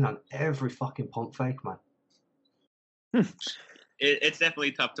biting on every fucking pump fake, man. It's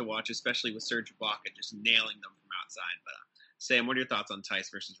definitely tough to watch, especially with Serge Ibaka just nailing them from outside. But Sam, what are your thoughts on Tice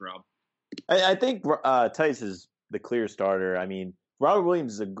versus Rob? I think Tice is the clear starter. I mean, Robert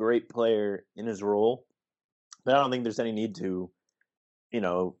Williams is a great player in his role, but I don't think there's any need to,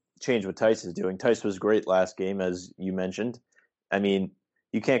 change what Tice is doing. Tice was great last game, as you mentioned. I mean,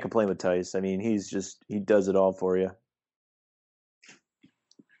 you can't complain with Tice. I mean, he does it all for you.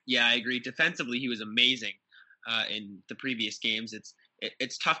 Yeah, I agree. Defensively, he was amazing in the previous games.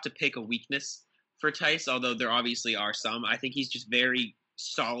 It's tough to pick a weakness for Tice, although there obviously are some. I think he's just very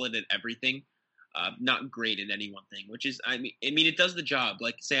solid at everything. Not great at any one thing, which is, I mean, it does the job.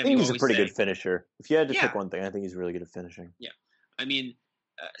 Like Sam, I think he's a pretty good finisher. If you had to pick one thing, I think he's really good at finishing. Yeah, I mean,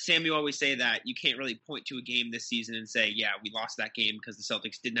 Sam, you always say that you can't really point to a game this season and say, yeah, we lost that game because the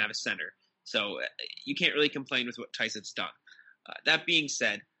Celtics didn't have a center. So you can't really complain with what Tice has done. That being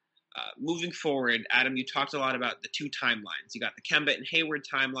said, moving forward, Adam, you talked a lot about the two timelines. You got the Kemba and Hayward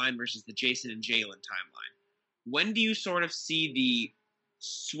timeline versus the Jason and Jalen timeline. When do you sort of see the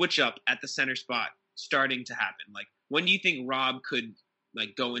switch up at the center spot starting to happen? Like, when do you think Rob could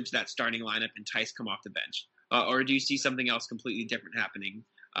go into that starting lineup and Tice come off the bench? Or do you see something else completely different happening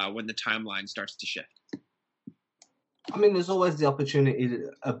when the timeline starts to shift? I mean, there's always the opportunity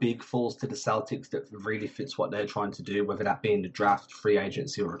that a big falls to the Celtics that really fits what they're trying to do, whether that be in the draft, free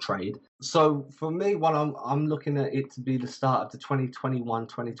agency, or a trade. So for me, what I'm looking at it to be the start of the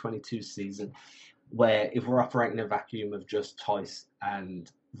 2021-2022 season, where if we're operating a vacuum of just Tice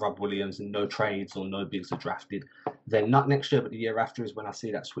and Rob Williams and no trades or no bigs are drafted, then not next year, but the year after is when I see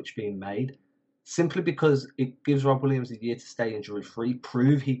that switch being made. Simply because it gives Rob Williams a year to stay injury-free,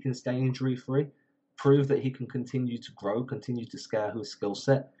 prove he can stay injury-free, prove that he can continue to grow, continue to scale his skill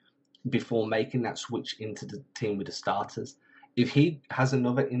set before making that switch into the team with the starters. If he has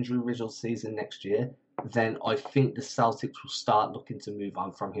another injury-riddled season next year, then I think the Celtics will start looking to move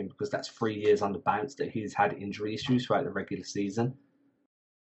on from him because that's 3 years on the bounce that he's had injury issues throughout the regular season.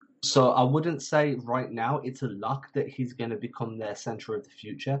 So I wouldn't say right now it's a lock that he's going to become their center of the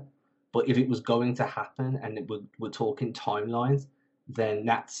future. But if it was going to happen and we're talking timelines, then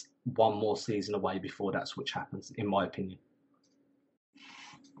that's one more season away before that switch happens, in my opinion.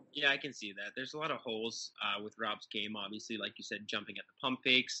 Yeah, I can see that. There's a lot of holes with Rob's game, obviously, like you said, jumping at the pump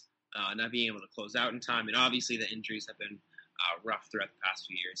fakes, not being able to close out in time, and obviously the injuries have been rough throughout the past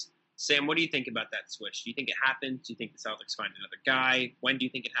few years. Sam, what do you think about that switch? Do you think it happens? Do you think the Celtics find another guy? When do you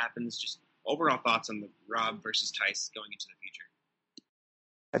think it happens? Just overall thoughts on the Rob versus Tice going into the future.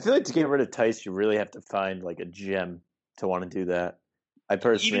 I feel like to get rid of Tice, you really have to find a gem to want to do that. I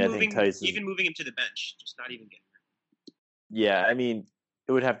think Tice is... Even moving him to the bench, just not even getting rid. Yeah, I mean,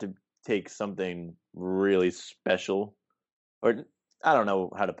 it would have to take something really special. Or, I don't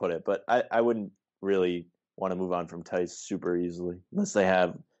know how to put it, but I wouldn't really want to move on from Tice super easily. Unless they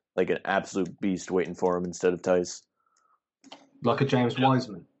have, an absolute beast waiting for him instead of Tice. Like a James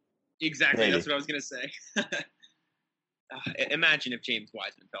Wiseman. Exactly, maybe. That's what I was going to say. Imagine if James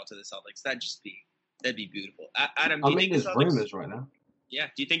Wiseman fell to the Celtics. That'd be beautiful. Adam, do you think there's rumors right now. Yeah,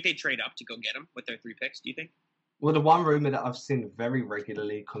 do you think they trade up to go get him with their 3 picks? Do you think? Well, the one rumor that I've seen very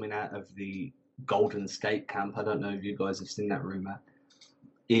regularly coming out of the Golden State camp, I don't know if you guys have seen that rumor,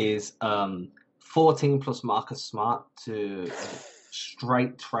 is 14 plus Marcus Smart to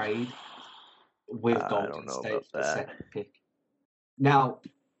straight trade with Golden State for the second pick. Now,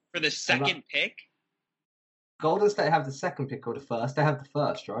 for the second pick. Golden State have the second pick or the first? They have the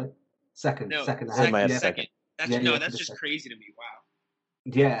first, right? Second. Second. That's just crazy to me. Wow.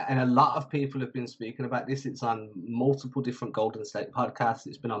 Yeah, and a lot of people have been speaking about this. It's on multiple different Golden State podcasts.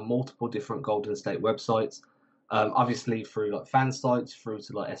 It's been on multiple different Golden State websites. Obviously through fan sites, through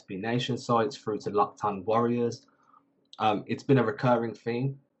to SB Nation sites, through to Locked On Warriors. It's been a recurring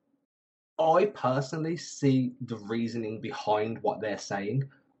theme. I personally see the reasoning behind what they're saying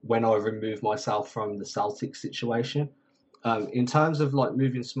when I remove myself from the Celtics situation. In terms of like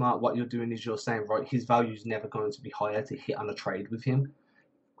moving Smart, what you're doing is you're saying, right, his value is never going to be higher to hit on a trade with him.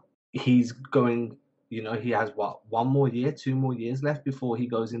 He's going, he has what, 1 more year, 2 more years left before he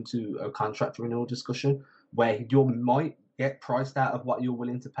goes into a contract renewal discussion where you might get priced out of what you're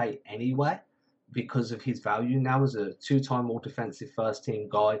willing to pay anyway because of his value now as a 2-time all defensive first team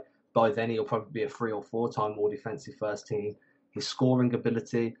guy. By then he'll probably be a 3 or 4-time all defensive first team. His scoring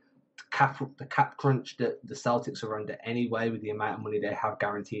ability, the cap crunch that the Celtics are under anyway with the amount of money they have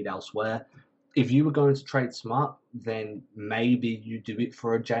guaranteed elsewhere. If you were going to trade Smart, then maybe you do it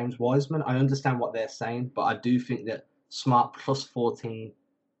for a James Wiseman. I understand what they're saying, but I do think that Smart plus 14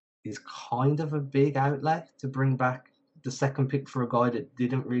 is kind of a big outlay to bring back the second pick for a guy that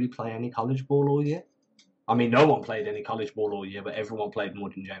didn't really play any college ball all year. I mean, no one played any college ball all year, but everyone played more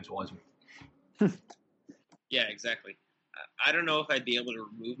than James Wiseman. Yeah, exactly. I don't know if I'd be able to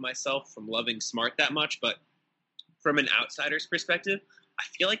remove myself from loving Smart that much, but from an outsider's perspective, I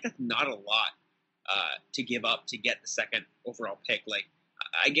feel like that's not a lot to give up to get the second overall pick. Like,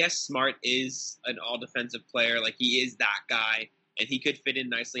 I guess Smart is an all-defensive player. Like, he is that guy, and he could fit in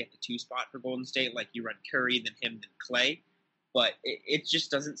nicely at the 2 spot for Golden State. Like, you run Curry, then him, then Clay. But it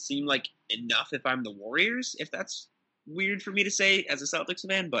just doesn't seem like enough if I'm the Warriors, if that's weird for me to say as a Celtics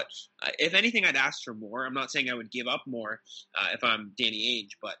fan. But if anything, I'd ask for more. I'm not saying I would give up more if I'm Danny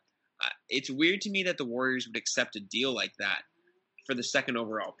Ainge, but it's weird to me that the Warriors would accept a deal like that for the second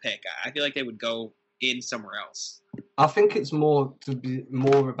overall pick. I feel like they would go in somewhere else. I think it's more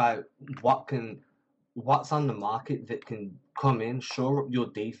about what's on the market that can come in, shore up your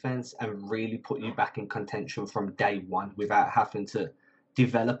defense, and really put you back in contention from day one without having to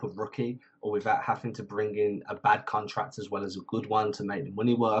develop a rookie or without having to bring in a bad contract as well as a good one to make the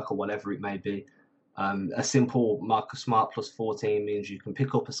money work or whatever it may be. A simple Marcus Smart plus 14 means you can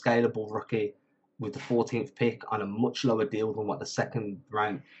pick up a scalable rookie with the 14th pick on a much lower deal than what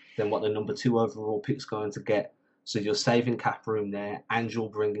the number 2 overall pick's going to get. So you're saving cap room there, and you're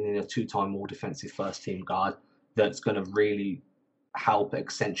bringing in a 2-time all-defensive first-team guard that's going to really help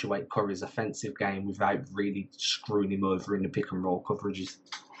accentuate Curry's offensive game without really screwing him over in the pick-and-roll coverages.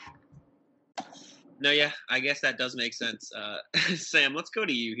 No, yeah, I guess that does make sense. Sam, let's go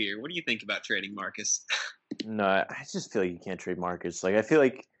to you here. What do you think about trading Marcus? No, I just feel like you can't trade Marcus. Like, I feel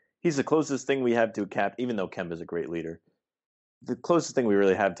like he's the closest thing we have to a cap, even though Kemba's a great leader. The closest thing we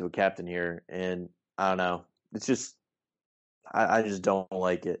really have to a captain here, and I don't know. It's just, I just don't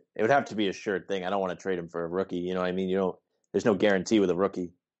like it. It would have to be a sure thing. I don't want to trade him for a rookie. You know what I mean? There's no guarantee with a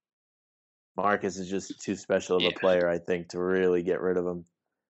rookie. Marcus is just too special of a player, I think, to really get rid of him.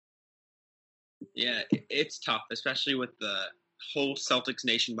 Yeah, it's tough, especially with the whole Celtics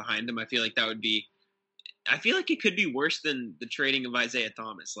nation behind him. I feel like it could be worse than the trading of Isaiah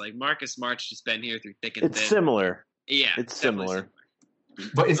Thomas. Like, Marcus Smart's just been here through thick and thin. It's similar. Yeah, it's similar.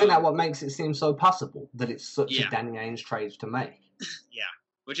 But isn't that what makes it seem so possible, that it's such a Danny Ainge trade to make? Yeah,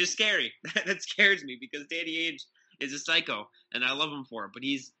 which is scary. That scares me because Danny Ainge is a psycho, and I love him for it. But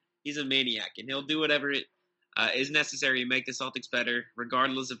he's a maniac, and he'll do whatever is necessary to make the Celtics better,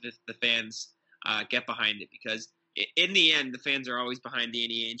 regardless of if the fans get behind it. Because in the end, the fans are always behind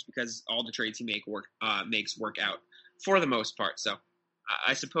Danny Ainge because all the trades he makes work out for the most part. So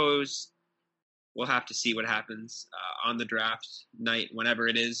I suppose we'll have to see what happens on the draft night, whenever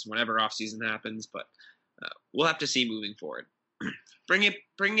it is, whenever offseason happens. But we'll have to see moving forward. Bring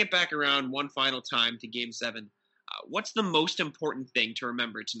it back around one final time to Game 7. What's the most important thing to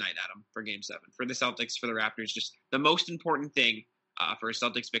remember tonight, Adam, for Game 7? For the Celtics, for the Raptors, just the most important thing for a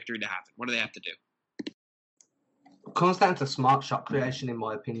Celtics victory to happen. What do they have to do? It comes down to smart shot creation, in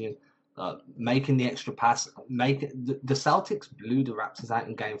my opinion. Making the extra pass. The Celtics blew the Raptors out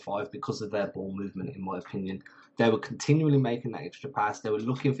in Game 5 because of their ball movement, in my opinion. They were continually making that extra pass. They were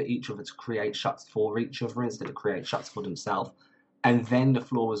looking for each other to create shots for each other instead of create shots for themselves. And then the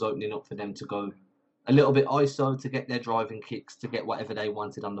floor was opening up for them to go a little bit ISO to get their driving kicks, to get whatever they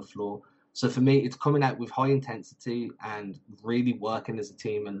wanted on the floor. So for me, it's coming out with high intensity and really working as a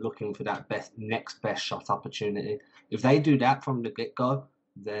team and looking for that next best shot opportunity. If they do that from the get-go,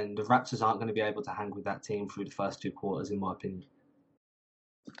 then the Raptors aren't going to be able to hang with that team through the first 2 quarters, in my opinion.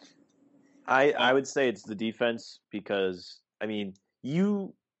 I would say it's the defense because, I mean,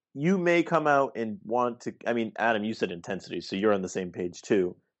 you may come out and want to, I mean, Adam, you said intensity, so you're on the same page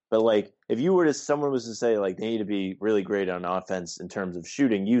too. But like, if someone was to say like they need to be really great on offense in terms of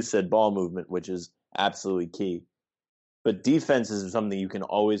shooting, you said ball movement, which is absolutely key. But defense is something you can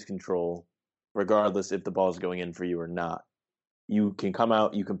always control, regardless if the ball is going in for you or not. You can come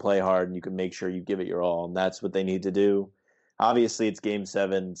out, you can play hard, and you can make sure you give it your all, and that's what they need to do. Obviously, it's Game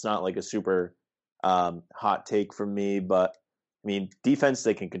 7. It's not like a super hot take from me, but I mean, defense,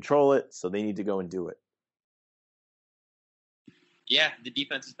 they can control it, so they need to go and do it. Yeah, the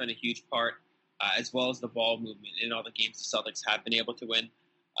defense has been a huge part, as well as the ball movement in all the games the Celtics have been able to win.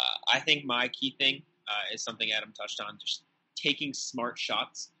 I think my key thing is something Adam touched on, just taking smart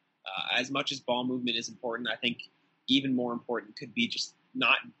shots. As much as ball movement is important, I think even more important could be just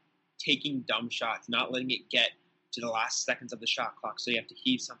not taking dumb shots, not letting it get to the last seconds of the shot clock so you have to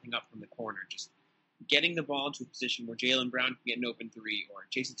heave something up from the corner. Just getting the ball into a position where Jaylen Brown can get an open three, or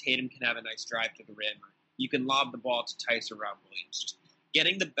Jason Tatum can have a nice drive to the rim, or you can lob the ball to Tice or Rob Williams. Just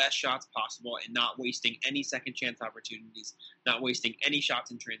getting the best shots possible and not wasting any second chance opportunities, not wasting any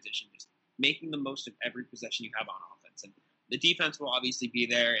shots in transition, just making the most of every possession you have on offense. And the defense will obviously be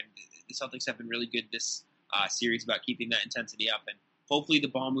there, and the Celtics have been really good this series about keeping that intensity up. And hopefully the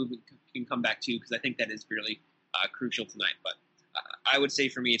ball movement can come back too, because I think that is really crucial tonight. But I would say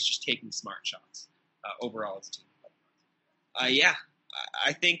for me, it's just taking smart shots overall as a team. Yeah,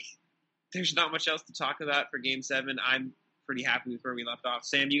 I think there's not much else to talk about for Game 7. I'm pretty happy with where we left off.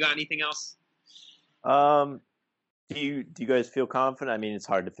 Sam, you got anything else? Do you guys feel confident? I mean, it's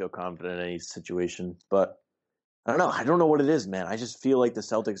hard to feel confident in any situation, but I don't know. I don't know what it is, man. I just feel like the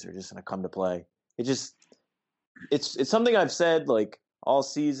Celtics are just going to come to play. It's something I've said like all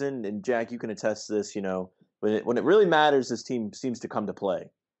season, and Jack, you can attest to this. You know, when it really matters, this team seems to come to play,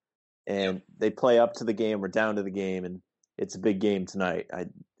 and they play up to the game or down to the game, and it's a big game tonight.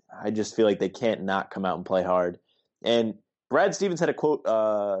 I just feel like they can't not come out and play hard. And Brad Stevens had a quote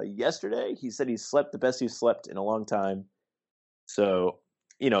yesterday. He said he slept the best he's slept in a long time. So,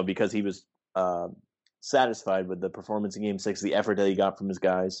 you know, because he was satisfied with the performance in Game 6, the effort that he got from his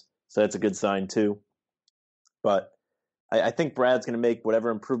guys. So that's a good sign too. But I think Brad's going to make whatever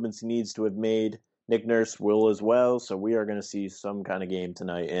improvements he needs to have made. Nick Nurse will as well. So we are going to see some kind of game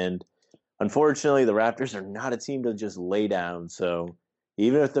tonight. And unfortunately, the Raptors are not a team to just lay down. So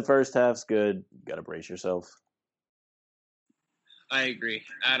even if the first half's good, you got to brace yourself. I agree.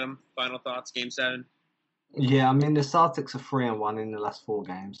 Adam, final thoughts, Game 7? Yeah, I mean, the Celtics are 3-1 in the last 4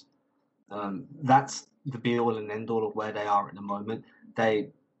 games. That's the be-all and end-all of where they are at the moment.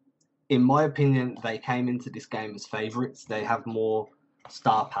 In my opinion, they came into this game as favourites. They have more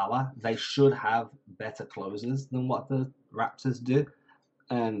star power. They should have better closers than what the Raptors do.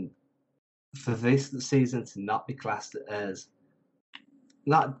 And for this season to not be classed as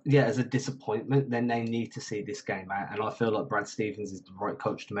as a disappointment, then they need to see this game out. And I feel like Brad Stevens is the right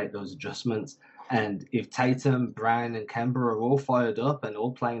coach to make those adjustments. And if Tatum, Brown, and Kemba are all fired up and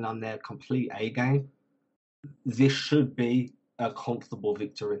all playing on their complete A game, this should be a comfortable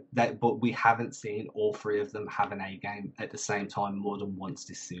victory. But we haven't seen all 3 of them have an A game at the same time more than once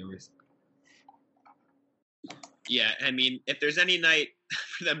this series. Yeah, I mean, if there's any night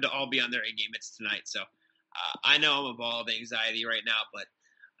for them to all be on their A game, it's tonight. So I know I'm a ball of anxiety right now, but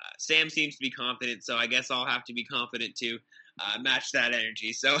Sam seems to be confident, so I guess I'll have to be confident to match that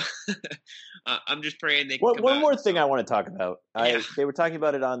energy. So I'm just praying they can come One out. more thing I want to talk about. Yeah. They were talking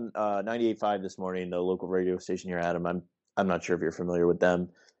about it on 98.5 this morning, the local radio station here, Adam. I'm not sure if you're familiar with them.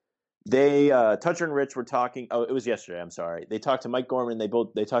 They Toucher and Rich were talking. Oh, it was yesterday. I'm sorry. They talked to Mike Gorman.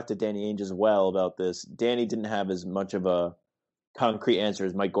 They talked to Danny Ainge as well about this. Danny didn't have as much of a concrete answer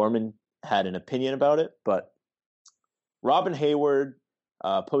as Mike Gorman had an opinion about it, but Robin Hayward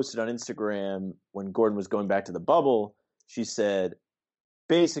posted on Instagram when Gordon was going back to the bubble. She said,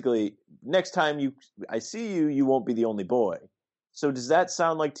 basically, next time I see you, you won't be the only boy. So does that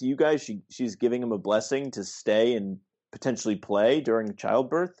sound like to you guys she's giving him a blessing to stay and potentially play during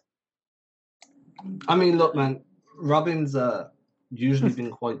childbirth? I mean, look, man, Robin's usually been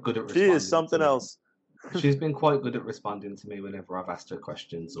quite good at responding. She is something else. She's been quite good at responding to me whenever I've asked her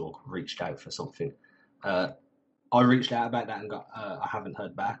questions or reached out for something. I reached out about that and I haven't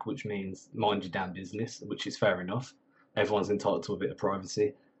heard back, which means mind your damn business, which is fair enough. Everyone's entitled to a bit of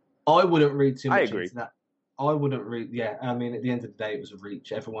privacy. I wouldn't read too much into that. I wouldn't read. Yeah, I mean, at the end of the day, it was a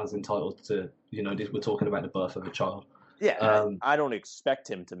reach. Everyone's entitled to, we're talking about the birth of a child. Yeah, I don't expect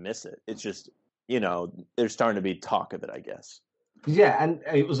him to miss it. It's just, there's starting to be talk of it, I guess. Yeah, and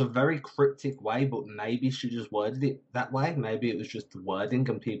it was a very cryptic way, but maybe she just worded it that way. Maybe it was just the wording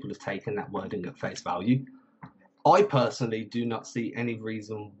and people have taken that wording at face value. I personally do not see any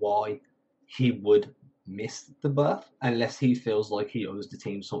reason why he would miss the birth unless he feels like he owes the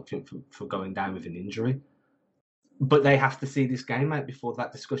team something for going down with an injury. But they have to see this game out before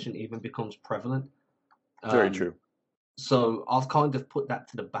that discussion even becomes prevalent. Very true. So I've kind of put that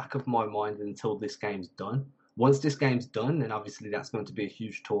to the back of my mind until this game's done. Once this game's done, then obviously that's going to be a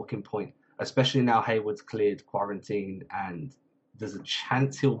huge talking point, especially now Hayward's cleared quarantine and there's a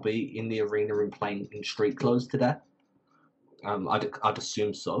chance he'll be in the arena and playing in street clothes today. I'd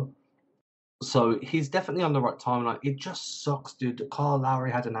assume so. So he's definitely on the right timeline. It just sucks, dude, that Kyle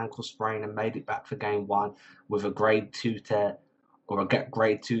Lowry had an ankle sprain and made it back for game 1 with a grade 2 tear or a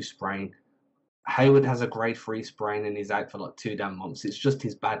grade 2 sprain. Hayward has a grade 3 sprain and he's out for like 2 damn months. It's just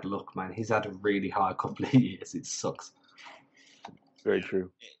his bad luck, man. He's had a really high couple of years. It sucks. Very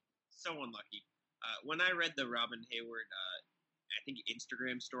true. So unlucky. When I read the Robin Hayward, I think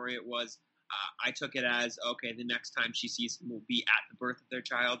Instagram story it was, I took it as, okay, the next time she sees him will be at the birth of their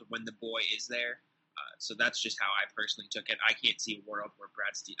child when the boy is there. So that's just how I personally took it. I can't see a world where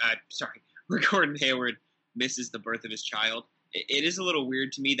where Gordon Hayward misses the birth of his child. It is a little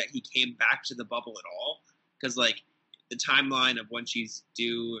weird to me that he came back to the bubble at all, because like the timeline of when she's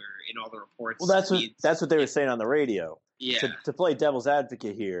due or in all the reports. Well, that's what they were saying on the radio. Yeah. To play devil's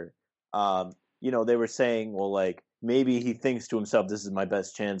advocate here, they were saying, well, like, maybe he thinks to himself, this is my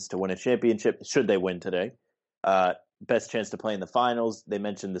best chance to win a championship, should they win today. Best chance to play in the finals. They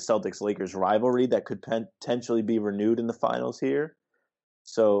mentioned the Celtics-Lakers rivalry that could potentially be renewed in the finals here.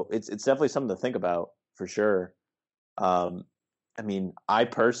 So it's definitely something to think about, for sure. I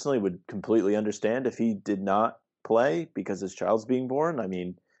personally would completely understand if he did not play because his child's being born. I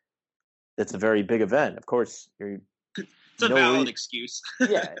mean, it's a very big event. Of course, it's a valid excuse.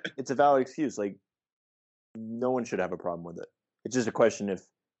 Yeah, it's a valid excuse. Like, no one should have a problem with it. It's just a question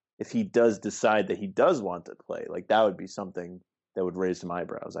if he does decide that he does want to play, like that would be something that would raise some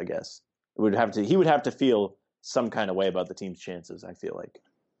eyebrows, I guess. He would have to feel some kind of way about the team's chances, I feel like.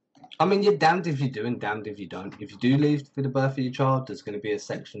 I mean, you're damned if you do and damned if you don't. If you do leave for the birth of your child, there's going to be a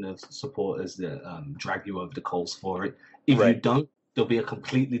section of supporters that drag you over the coals for it. If you don't, there'll be a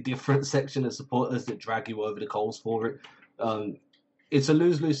completely different section of supporters that drag you over the coals for it. It's a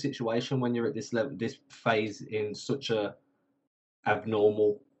lose-lose situation when you're at this level, this phase in such a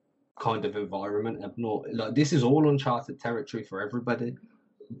abnormal kind of environment. Like, this is all uncharted territory for everybody.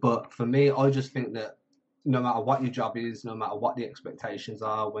 But for me, I just think that no matter what your job is, no matter what the expectations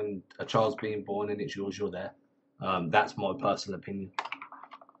are, when a child's being born and it's yours, you're there. That's my personal opinion.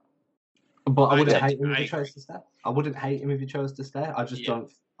 But I wouldn't hate him if he chose to stay. I wouldn't hate him if he chose to stay. I just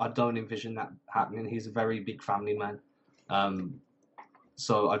don't envision that happening. He's a very big family man.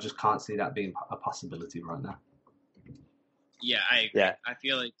 So I just can't see that being a possibility right now. Yeah, I agree. Yeah. I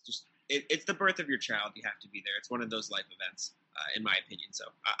feel like it's the birth of your child. You have to be there. It's one of those life events, in my opinion. So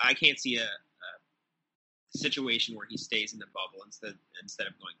I can't see a situation where he stays in the bubble instead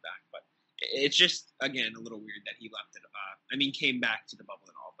of going back. But it's just, again, a little weird that he left it. Came back to the bubble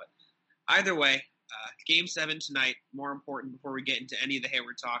and all. But either way, Game 7 tonight, more important before we get into any of the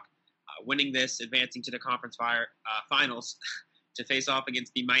Hayward talk. Winning this, advancing to the conference finals to face off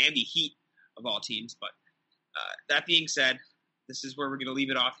against the Miami Heat of all teams. But that being said, this is where we're going to leave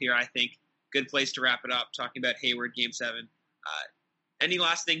it off here, I think. Good place to wrap it up, talking about Hayward Game 7. Any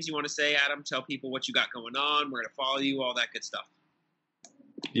last things you want to say, Adam? Tell people what you got going on, where to follow you, all that good stuff.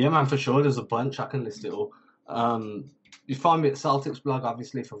 Yeah, man, for sure. There's a bunch. I can list it all. You find me at Celtics Blog,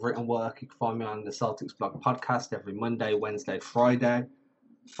 obviously, for written work. You can find me on the Celtics Blog podcast every Monday, Wednesday, Friday.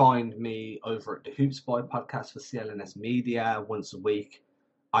 Find me over at the Hoop Spy podcast for CLNS Media once a week.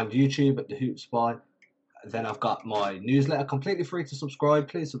 On YouTube at the Hoop Spy. Then I've got my newsletter, completely free to subscribe.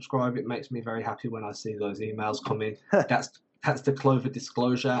 Please subscribe. It makes me very happy when I see those emails come in. That's the Clover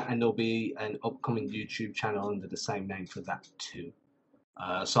Disclosure, and there'll be an upcoming YouTube channel under the same name for that too.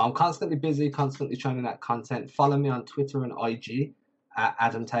 So I'm constantly busy, constantly churning out content. Follow me on Twitter and IG at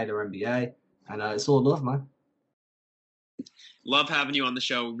Adam Taylor NBA, and it's all love, man. Love having you on the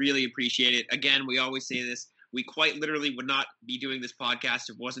show. Really appreciate it. Again, we always say this. We quite literally would not be doing this podcast if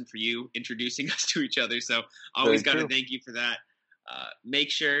it wasn't for you introducing us to each other. So always got to thank you for that. Make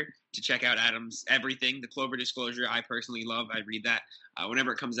sure to check out Adam's everything. The Clover Disclosure, I personally love. I read that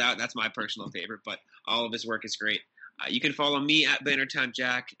whenever it comes out. That's my personal favorite, but all of his work is great. You can follow me at Bannertown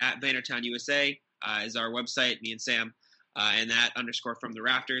Jack, at Bannertown USA is our website, me and Sam. And that _ from the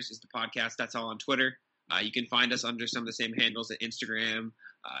Rafters is the podcast. That's all on Twitter. You can find us under some of the same handles at Instagram,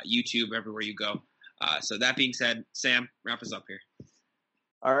 YouTube, everywhere you go. So that being said, Sam, wrap us up here.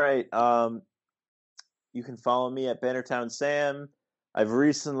 All right. You can follow me at Bannertown Sam. I've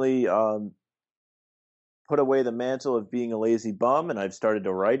recently put away the mantle of being a lazy bum, and I've started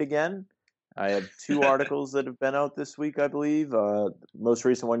to write again. I have 2 articles that have been out this week, I believe. Most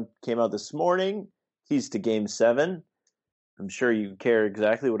recent one came out this morning. Keys to Game 7. I'm sure you care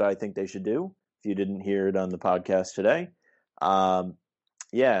exactly what I think they should do if you didn't hear it on the podcast today.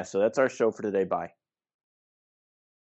 So that's our show for today. Bye.